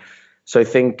Atalanta. So I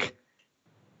think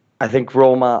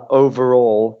Roma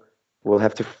overall will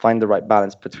have to find the right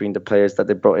balance between the players that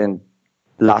they brought in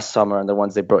last summer and the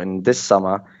ones they brought in this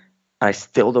summer. I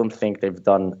still don't think they've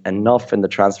done enough in the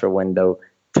transfer window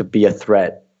to be a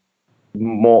threat,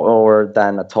 more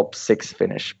than a top 6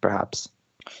 finish, perhaps.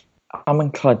 I'm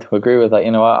inclined to agree with that.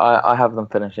 I have them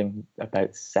finishing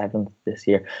about 7th this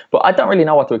year, but I don't really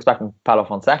know what to expect from Paulo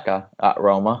Fonseca at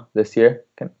Roma this year.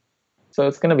 So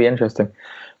it's going to be interesting.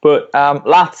 But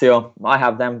Lazio, I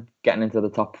have them getting into the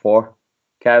top 4.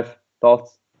 Kev,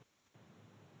 thoughts?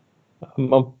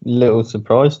 I'm a little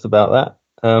surprised about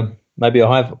that. Maybe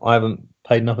I haven't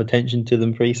paid enough attention to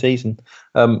them pre-season.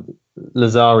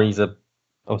 Lazzari's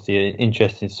obviously an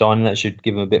interesting sign. That should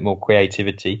give them a bit more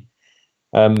creativity.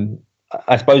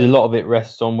 I suppose a lot of it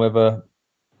rests on whether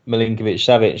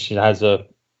Milinkovic-Savic has a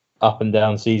up and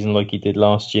down season like he did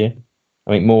last year.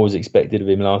 I think more was expected of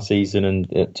him last season,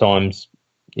 and at times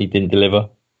he didn't deliver.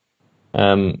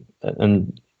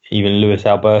 And even Luis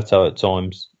Alberto at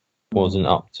times wasn't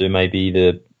up to maybe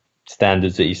the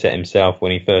standards that he set himself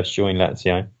when he first joined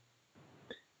Lazio.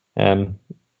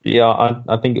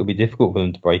 I think it'll be difficult for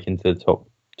them to break into the top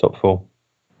 4.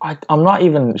 I'm not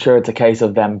even sure it's a case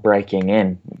of them breaking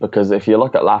in, because if you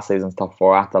look at last season's top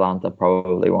 4, Atalanta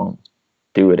probably won't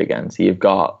do it again. So you've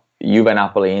got Juve,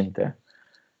 Napoli, Inter.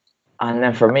 And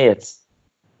then for me, it's,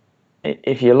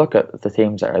 if you look at the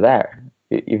teams that are there,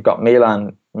 you've got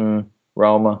Milan,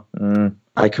 Roma.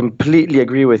 I completely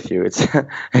agree with you.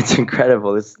 It's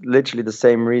incredible. It's literally the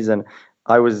same reason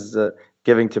I was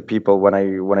giving to people when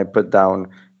I put down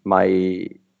my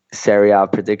Serie A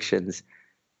predictions.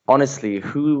 Honestly,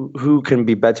 who can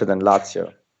be better than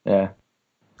Lazio? Yeah,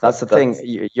 that's the thing.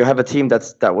 You have a team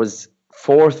that was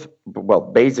 4th,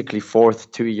 basically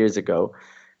 4th 2 years ago.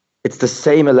 It's the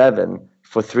same 11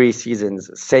 for 3 seasons,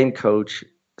 same coach,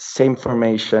 same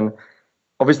formation.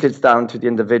 Obviously, it's down to the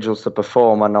individuals to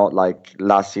perform, and not like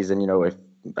last season.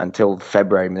 Until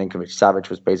February, Milinkovic-Savic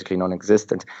was basically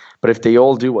non-existent. But if they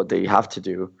all do what they have to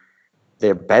do,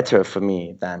 they're better for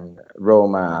me than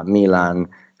Roma, Milan,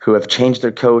 who have changed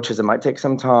their coaches. It might take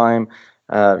some time.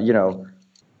 I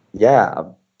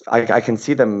can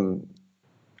see them,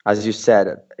 as you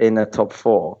said, in a top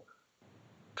 4.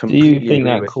 Do you think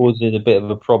that causes a bit of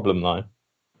a problem, though?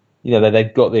 you know,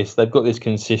 they've got this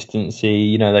consistency.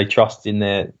 You know, they trust in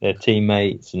their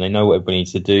teammates and they know what everybody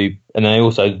needs to do. And they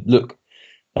also look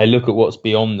at what's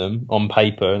beyond them on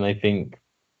paper and they think,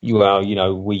 well, you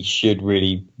know, we should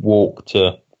really walk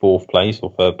to fourth place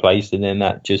or third place, and then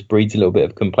that just breeds a little bit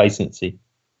of complacency.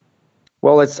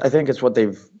 Well, I think it's what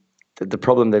the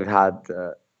problem they've had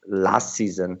last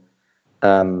season,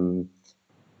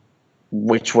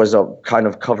 which was kind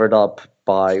of covered up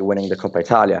by winning the Coppa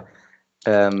Italia.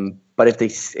 But if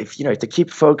they keep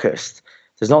focused,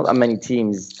 there's not that many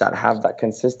teams that have that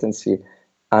consistency,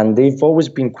 and they've always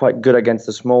been quite good against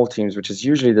the small teams, which is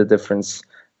usually the difference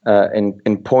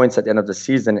in points at the end of the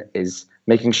season, is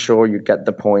making sure you get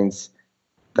the points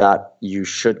that you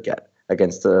should get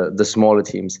against the smaller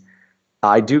teams.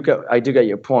 I do get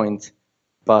your point,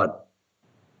 but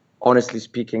honestly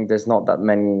speaking, there's not that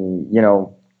many. You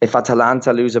know, if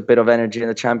Atalanta lose a bit of energy in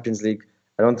the Champions League,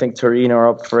 I don't think Torino are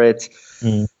up for it.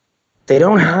 They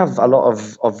don't have a lot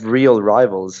of real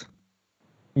rivals.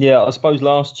 Yeah, I suppose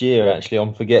last year, actually,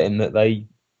 I'm forgetting that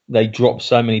they dropped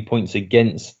so many points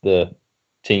against the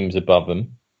teams above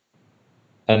them.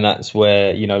 And that's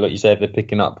where, you know, like you said, they're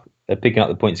picking up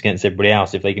the points against everybody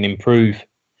else. If they can improve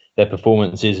their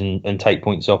performances and take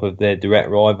points off of their direct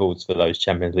rivals for those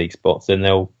Champions League spots, then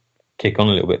they'll kick on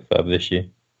a little bit further this year.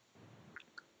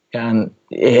 And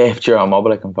if Giro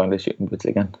Immobile can find his shooting boots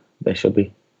again, they should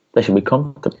be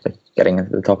comfortably getting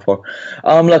into the top four.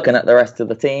 I'm looking at the rest of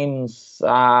the teams.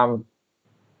 While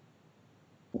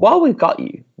we've got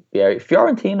you,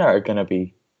 Fiorentina are going to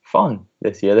be fun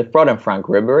this year. They've brought in Frank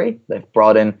Ribery. They've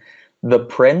brought in the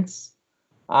Prince.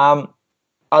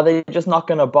 Are they just not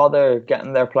going to bother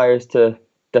getting their players to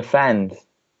defend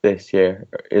this year?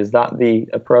 Is that the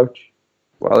approach?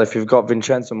 Well, if you've got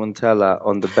Vincenzo Montella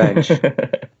on the bench,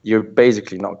 you're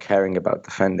basically not caring about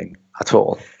defending at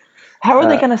all. How are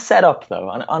they going to set up, though,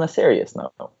 on a serious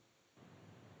note?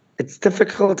 It's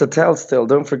difficult to tell still.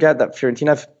 Don't forget that Fiorentina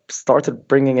have started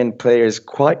bringing in players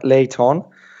quite late on,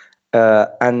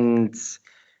 and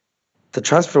the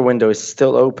transfer window is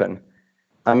still open.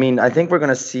 I mean, I think we're going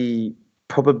to see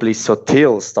probably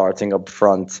Sotil starting up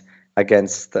front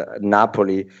against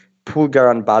Napoli, Pulgar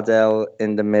and Badel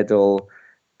in the middle,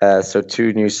 so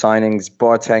two new signings,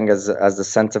 Boateng as the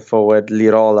centre forward,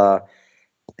 Lirola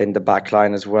in the back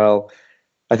line as well.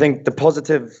 I think the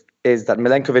positive is that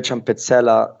Milenkovic and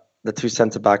Pizzella, the two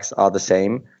centre backs, are the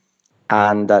same,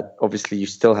 and that obviously you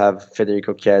still have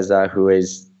Federico Chiesa, who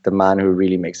is the man who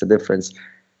really makes a difference.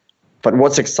 But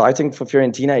what's exciting for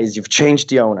Fiorentina is you've changed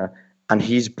the owner, and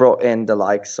he's brought in the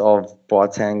likes of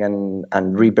Boateng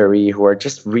and Ribéry, who are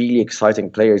just really exciting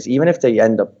players. Even if they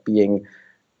end up being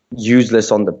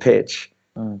useless on the pitch,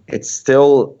 it's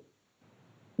still,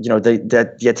 you know,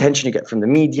 the attention you get from the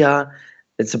media.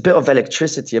 It's a bit of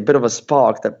electricity, a bit of a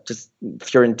spark that just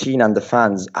Fiorentina and the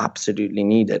fans absolutely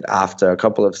needed after a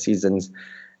couple of seasons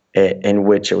in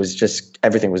which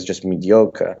everything was just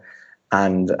mediocre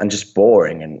and just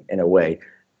boring in a way.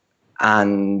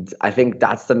 And I think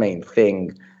that's the main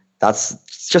thing.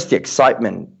 That's just the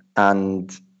excitement.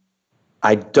 And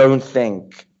I don't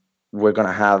think we're going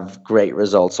to have great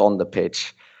results on the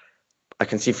pitch. I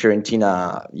can see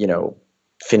Fiorentina, you know,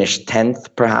 finish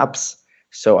 10th perhaps.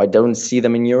 So I don't see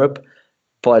them in Europe.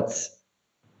 But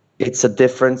it's a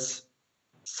difference.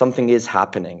 Something is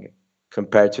happening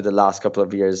compared to the last couple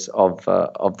of years of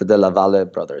the Della Valle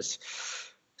brothers.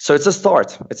 So it's a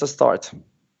start. It's a start.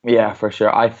 Yeah, for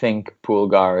sure. I think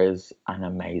Pulgar is an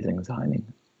amazing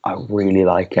signing. I really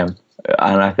like him.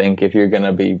 And I think if you're going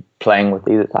to be playing with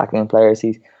these attacking players,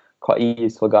 he's quite a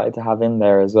useful guy to have in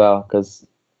there as well, because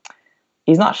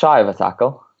he's not shy of a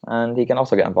tackle and he can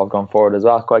also get involved going forward as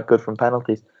well. Quite good from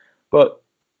penalties. But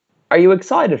are you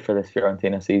excited for this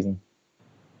Fiorentina season?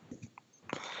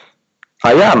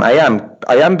 I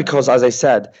am because, as I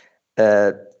said,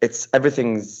 it's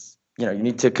everything's, you know, you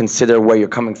need to consider where you're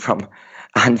coming from.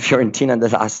 And Fiorentina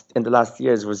in the last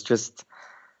years was just,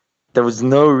 there was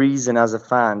no reason as a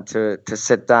fan to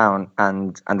sit down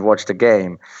and watch the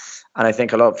game. And I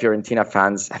think a lot of Fiorentina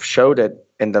fans have showed it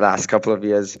in the last couple of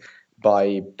years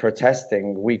by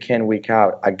protesting week in, week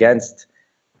out against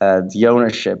the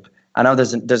ownership. I know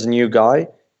there's a new guy.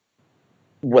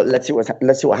 Well, let's see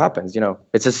what happens. You know,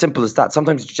 it's as simple as that.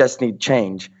 Sometimes you just need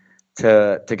change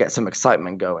to get some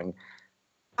excitement going.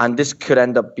 And this could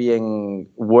end up being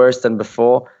worse than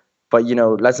before. But, you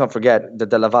know, let's not forget the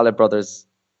Della Valle brothers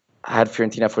had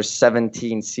Fiorentina for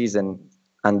 17 seasons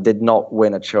and did not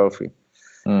win a trophy.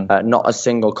 Not a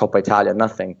single Coppa Italia,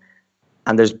 nothing.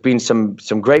 And there's been some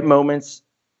great moments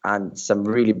and some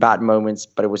really bad moments,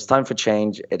 but it was time for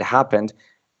change. It happened.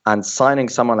 And signing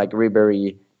someone like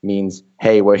Ribéry means,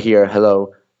 hey, we're here,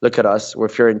 hello, look at us, we're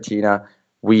Fiorentina.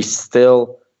 We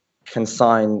still can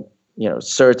sign,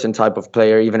 certain type of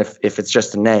player, even if it's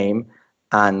just a name,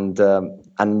 and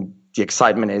the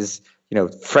excitement is,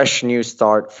 fresh new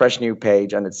start, fresh new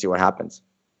page, and let's see what happens.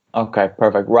 Okay,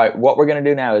 perfect. Right, what we're going to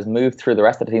do now is move through the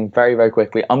rest of the team very, very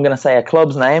quickly. I'm going to say a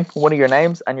club's name, one of your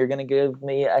names, and you're going to give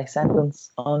me a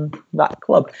sentence on that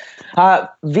club.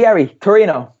 Vieri,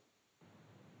 Torino.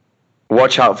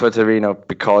 Watch out for Torino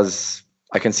because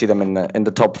I can see them in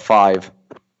the top 5.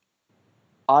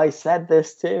 I said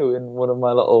this too in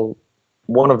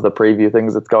one of the preview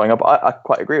things that's going up. I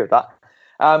quite agree with that.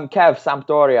 Kev,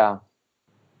 Sampdoria.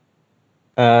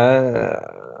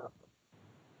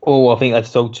 I think they've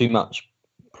sold too much.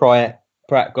 Pratt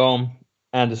gone,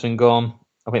 Anderson gone.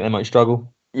 I think they might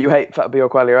struggle. You hate Fabio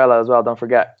Quagliarella as well, don't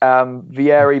forget.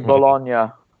 Vieri,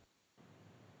 Bologna.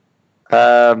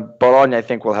 Bologna, I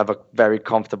think, will have a very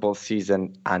comfortable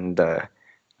season and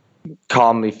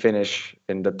calmly finish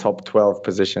in the top 12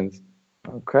 positions.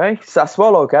 Okay.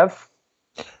 Sassuolo, Kev.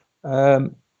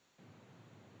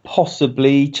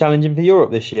 Possibly challenging for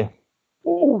Europe this year.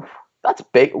 Ooh, that's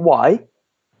big. Why?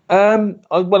 I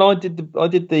did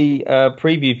the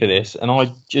preview for this, and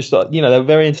I just thought, they were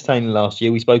very entertaining last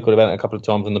year. We spoke about it a couple of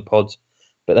times on the pods,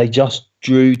 but they just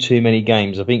drew too many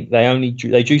games. I think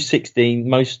they drew 16.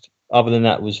 Most other than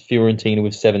that was Fiorentina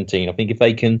with 17. I think if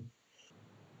they can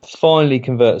finally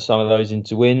convert some of those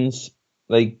into wins,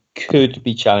 they could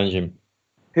be challenging.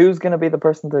 Who's going to be the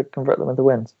person to convert them into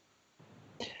wins?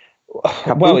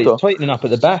 Caputo. Well, it's tightening up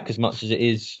at the back as much as it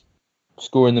is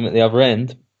scoring them at the other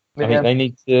end. I think they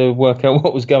need to work out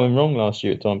what was going wrong last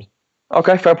year at times.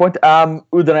 Okay, fair point.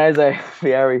 Udinese,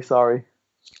 Vieri, sorry.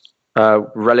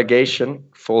 Relegation,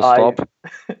 full stop.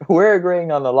 We're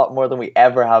agreeing on a lot more than we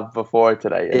ever have before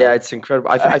today. Yeah, it's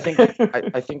incredible. I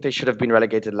think they should have been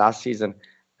relegated last season.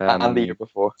 And the year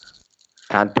before.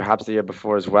 And perhaps the year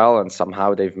before as well. And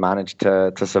somehow they've managed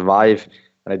to survive.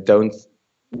 And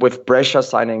with Brescia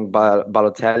signing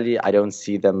Balotelli, I don't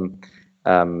see them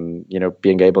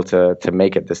being able to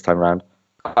make it this time around.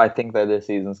 I think that this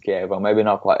season's Chievo. Maybe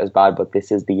not quite as bad, but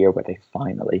this is the year where they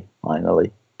finally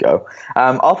go.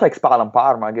 I'll take Spal and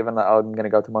Parma, given that I'm going to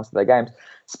go to most of their games.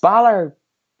 Spal are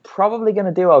probably going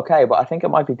to do okay, but I think it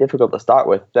might be difficult to start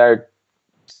with. Their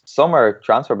summer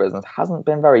transfer business hasn't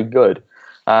been very good.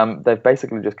 They've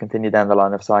basically just continued down the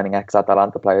line of signing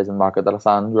ex-Atalanta players in Marco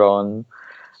D'Alessandro and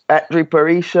Etri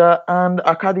Parisha, and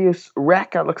Arkadiusz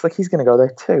Reka looks like he's going to go there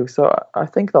too. So I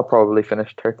think they'll probably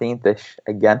finish 13th-ish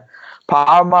again.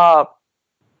 Parma, I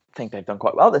think they've done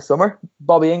quite well this summer.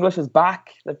 Bobby English is back.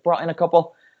 They've brought in a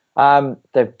couple.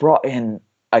 They've brought in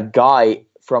a guy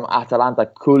from Atalanta,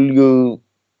 Kulju.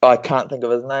 I can't think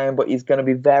of his name, but he's going to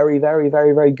be very, very,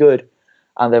 very, very good.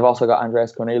 And they've also got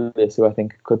Andreas Cornelius, who I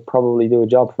think could probably do a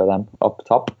job for them up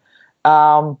top.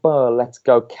 But let's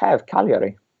go Kev,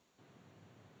 Cagliari.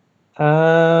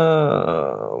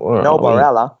 No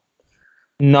Barella.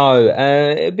 No.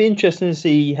 It'd be interesting to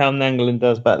see how Nangolan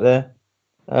does back there.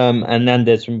 And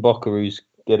Nandez from Boca, who's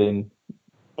getting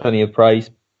plenty of praise.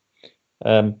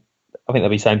 I think they'll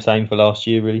be same for last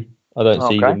year, really. I don't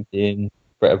see them being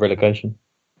threat of relegation.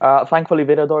 Thankfully,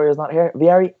 Vito Doria is not here.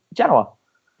 Vieri, Genoa.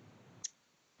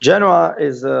 Genoa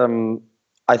is,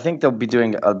 I think they'll be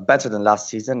doing better than last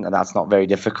season, and that's not very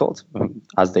difficult,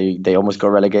 as they almost got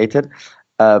relegated.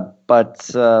 But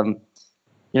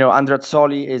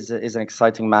Andreazzoli is an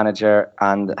exciting manager,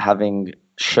 and having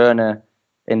Schöne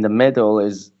in the middle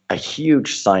is a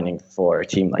huge signing for a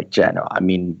team like Genoa. I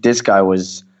mean, this guy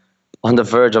was on the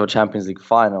verge of a Champions League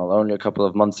final only a couple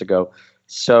of months ago.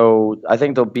 So I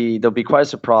think they'll be quite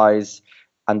surprised,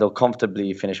 and they'll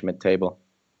comfortably finish mid-table.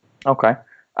 Okay.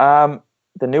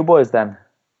 The new boys then.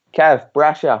 Kev,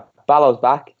 Brescia, Ballo's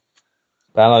back.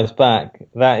 Ballo's back.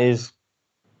 That is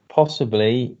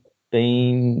possibly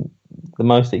been the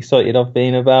most excited I've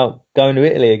been about going to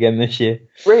Italy again this year.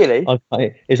 Really?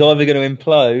 It's either going to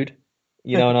implode,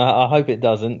 and I hope it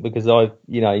doesn't, because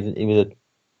he was a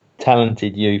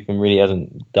talented youth and really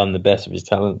hasn't done the best of his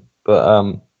talent. But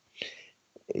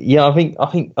I think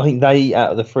they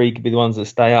out of the three could be the ones that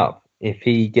stay up if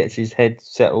he gets his head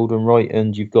settled and right,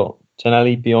 and you've got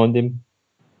Tonali behind him.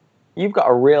 You've got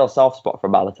a real soft spot for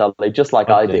Balotelli, just like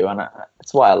I do, and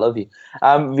that's why I love you.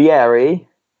 Vieri,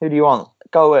 who do you want?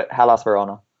 Go with Hellas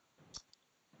Verona.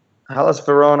 Hellas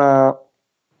Verona,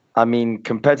 I mean,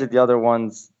 compared to the other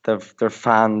ones, their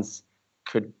fans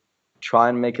could try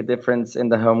and make a difference in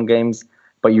the home games,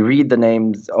 but you read the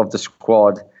names of the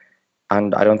squad,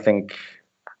 and I don't think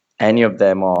any of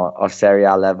them are Serie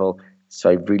A level, so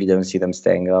I really don't see them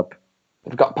staying up.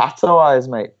 They've got Pazzo eyes,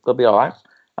 mate. They'll be all right.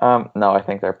 No, I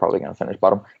think they're probably going to finish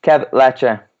bottom. Kev,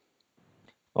 Lecce.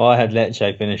 I had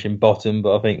Lecce finishing bottom,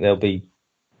 but I think they'll be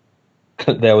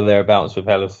there or thereabouts with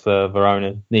Hellas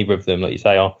Verona. Neither of them, like you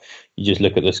say, you just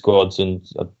look at the squads, and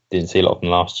I didn't see a lot of them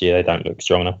last year. They don't look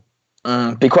strong enough.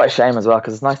 Be quite a shame as well,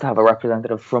 because it's nice to have a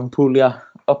representative from Puglia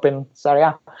up in Serie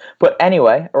A. But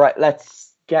anyway, all right,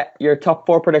 let's get your top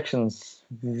 4 predictions.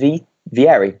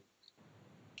 Vieri.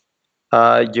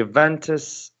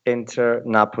 Juventus, Inter,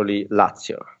 Napoli,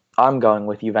 Lazio. I'm going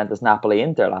with Juventus, Napoli,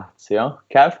 Inter, Lazio.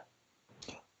 Kev?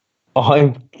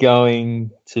 I'm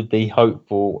going to be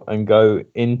hopeful and go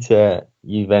into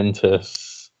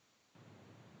Juventus,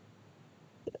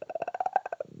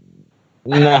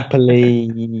 Napoli.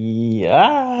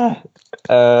 Let's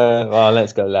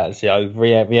go Lazio.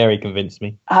 Vieri convinced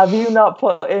me. Have you not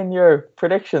put in your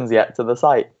predictions yet to the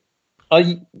site?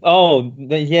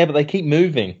 Yeah, but they keep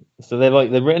moving. So they're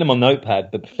written them on Notepad,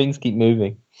 but things keep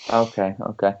moving. Okay.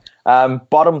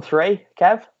 Bottom 3,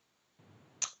 Kev?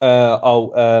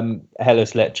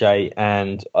 Hellas, Lecce,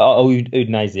 and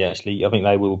Udinese. Actually, I think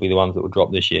they will be the ones that will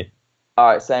drop this year. All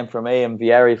right, same for me. And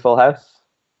Vieri, full house.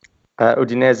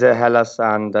 Udinese, Hellas,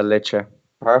 and Lecce.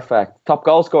 Perfect. Top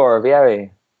goal scorer, Vieri.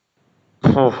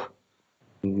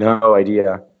 No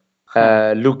idea.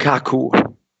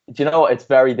 Lukaku. Do you know what? It's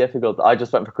very difficult. I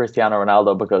just went for Cristiano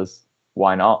Ronaldo because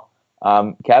why not?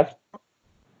 Kev?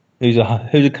 Who's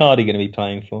a Cardi going to be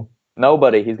playing for?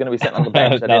 Nobody. He's going to be sitting on the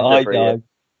bench.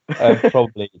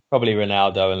 Probably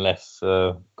Ronaldo, unless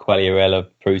Quagliarella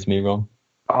proves me wrong.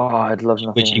 Oh, I'd love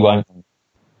nothing. Which he won't.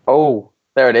 Oh,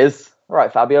 there it is. All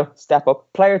right, Fabio, step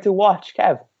up. Player to watch,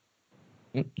 Kev.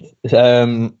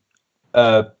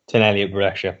 Tonelli at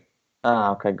Brescia.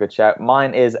 Okay, good shout.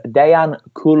 Mine is Dejan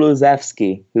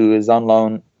Kulusevski, who is on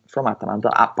loan from Atalanta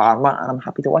at Parma, and I'm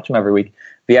happy to watch him every week.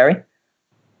 Vieri?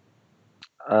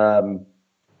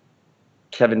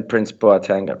 Kevin Prince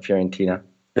Boateng at Fiorentina.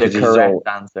 The correct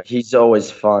answer. He's always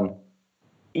fun.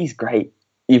 He's great.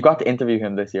 You've got to interview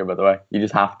him this year, by the way. You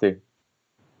just have to.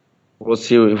 We'll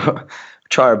see. We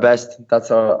try our best. That's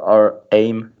our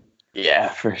aim. Yeah,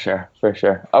 for sure.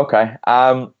 Okay.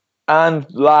 And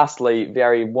lastly,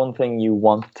 Vieri, one thing you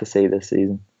want to see this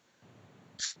season?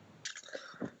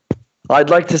 I'd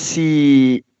like to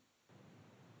see.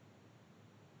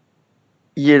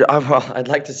 I'd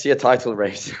like to see a title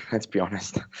race. Let's be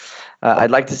honest.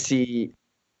 I'd like to see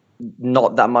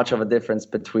not that much of a difference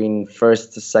between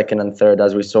first, second, and third,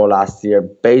 as we saw last year.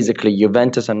 Basically,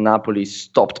 Juventus and Napoli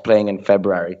stopped playing in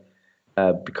February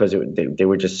because they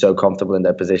were just so comfortable in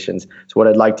their positions. So what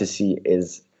I'd like to see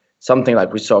is something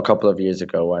like we saw a couple of years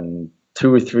ago, when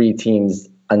 2 or 3 teams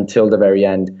until the very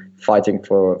end fighting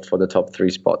for the top 3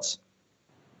 spots.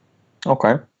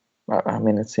 Okay. I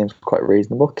mean, it seems quite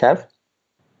reasonable. Kev?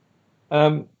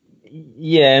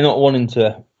 Yeah, not wanting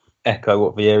to echo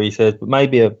what Vieri says, but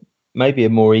maybe a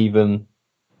more even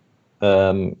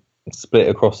split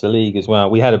across the league as well.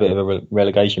 We had a bit of a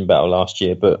relegation battle last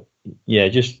year, but yeah,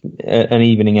 just an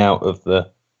evening out of the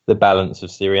balance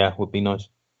of Serie A would be nice.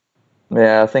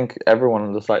 Yeah, I think everyone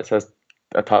on the site says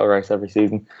a title race every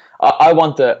season. I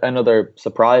want another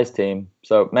surprise team,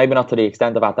 so maybe not to the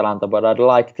extent of Atalanta, but I'd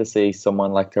like to see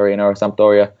someone like Torino or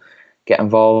Sampdoria get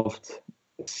involved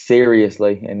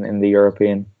seriously in the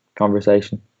European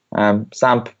conversation.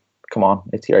 Samp, come on,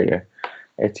 it's your year.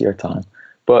 It's your time.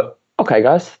 But okay,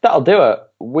 guys, that'll do it.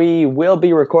 We will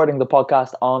be recording the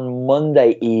podcast on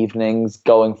Monday evenings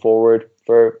going forward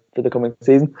for the coming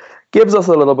season. Gives us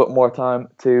a little bit more time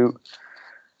to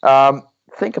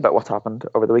think about what's happened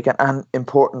over the weekend, and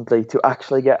importantly, to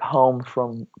actually get home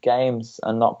from games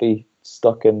and not be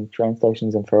stuck in train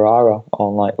stations in Ferrara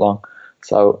all night long.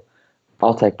 So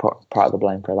I'll take part of the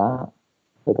blame for that,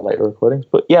 for the later recordings.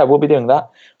 But yeah, we'll be doing that.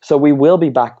 So we will be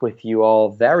back with you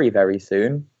all very, very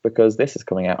soon, because this is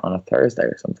coming out on a Thursday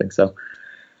or something. So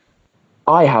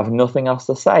I have nothing else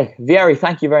to say. Vieri,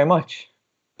 thank you very much.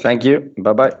 Thank you.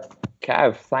 Bye-bye.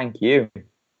 Kev, thank you.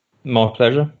 My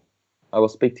pleasure. I will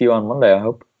speak to you on Monday, I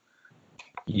hope.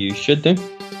 You should do.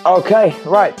 Okay,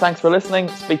 right. Thanks for listening.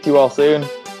 Speak to you all soon.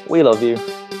 We love you.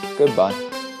 Goodbye.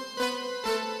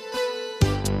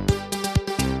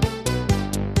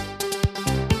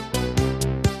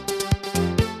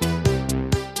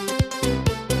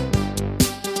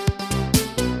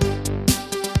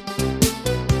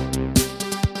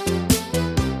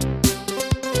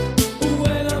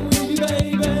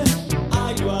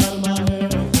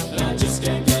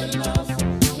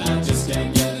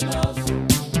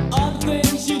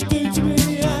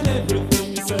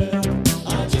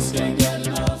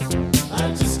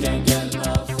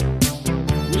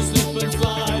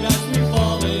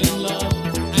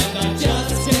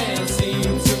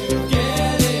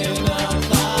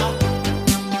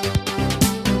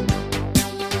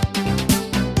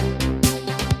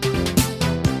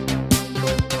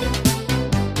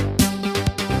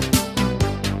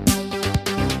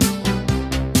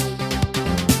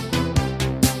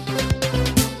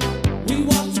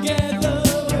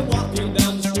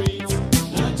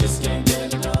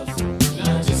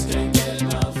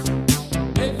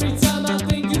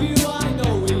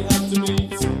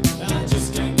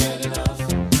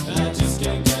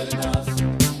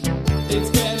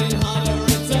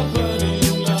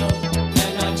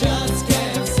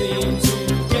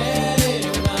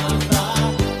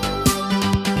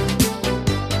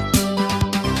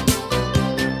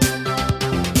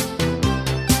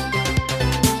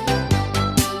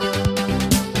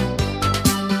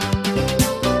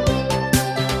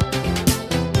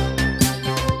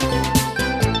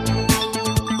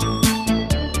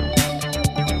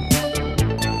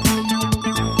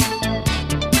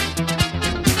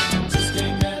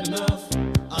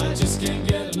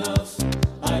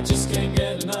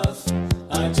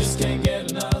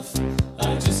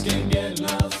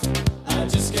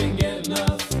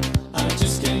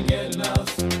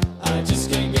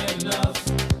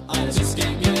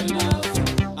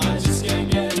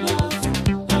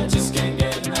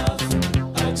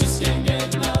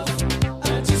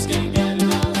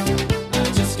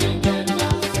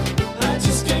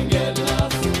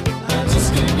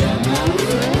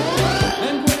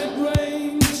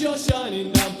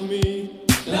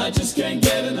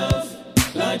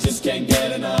 can't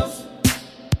get enough.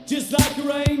 Just like a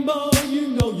rainbow, you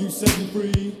know you set me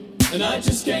free. And I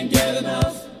just can't get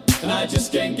enough. And I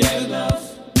just can't get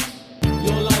enough.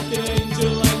 You're like an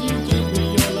angel and you give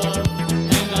me your love.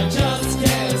 And I just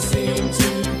can't seem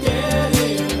to get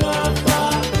enough.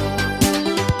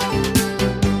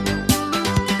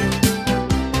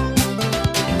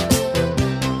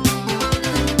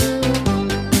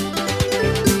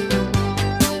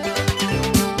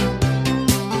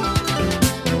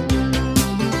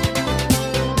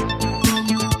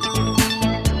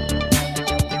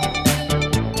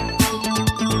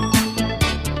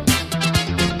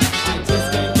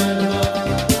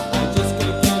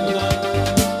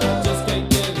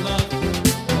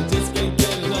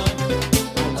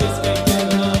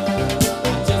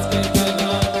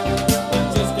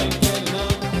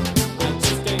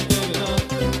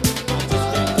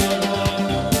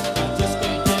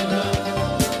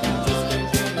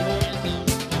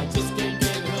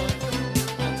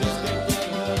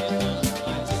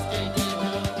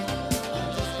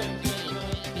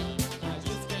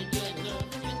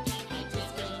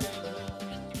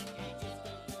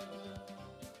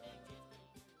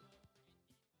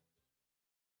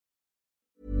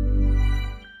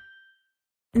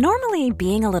 Normally,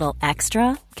 being a little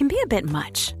extra can be a bit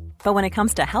much, but when it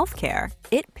comes to healthcare,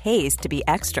 it pays to be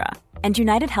extra. And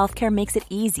United Healthcare makes it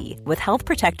easy with Health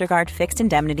Protector Guard fixed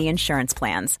indemnity insurance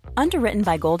plans. Underwritten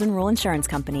by Golden Rule Insurance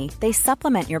Company, they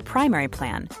supplement your primary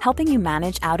plan, helping you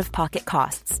manage out-of-pocket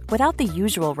costs without the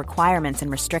usual requirements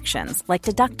and restrictions like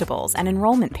deductibles and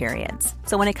enrollment periods.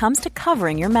 So when it comes to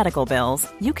covering your medical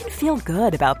bills, you can feel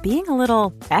good about being a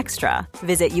little extra.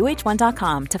 Visit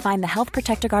uh1.com to find the Health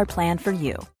Protector Guard plan for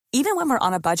you. Even when we're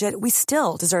on a budget, we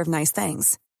still deserve nice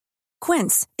things.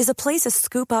 Quince is a place to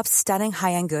scoop up stunning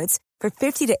high-end goods for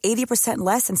 50 to 80%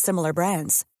 less than similar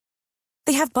brands.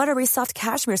 They have buttery soft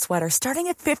cashmere sweaters starting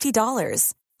at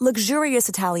 $50, luxurious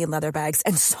Italian leather bags,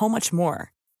 and so much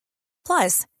more.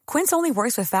 Plus, Quince only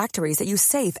works with factories that use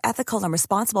safe, ethical, and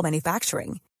responsible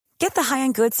manufacturing. Get the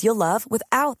high-end goods you'll love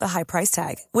without the high price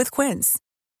tag with Quince.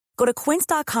 Go to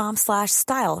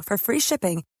quince.com/style for free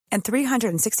shipping and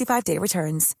 365-day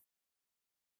returns.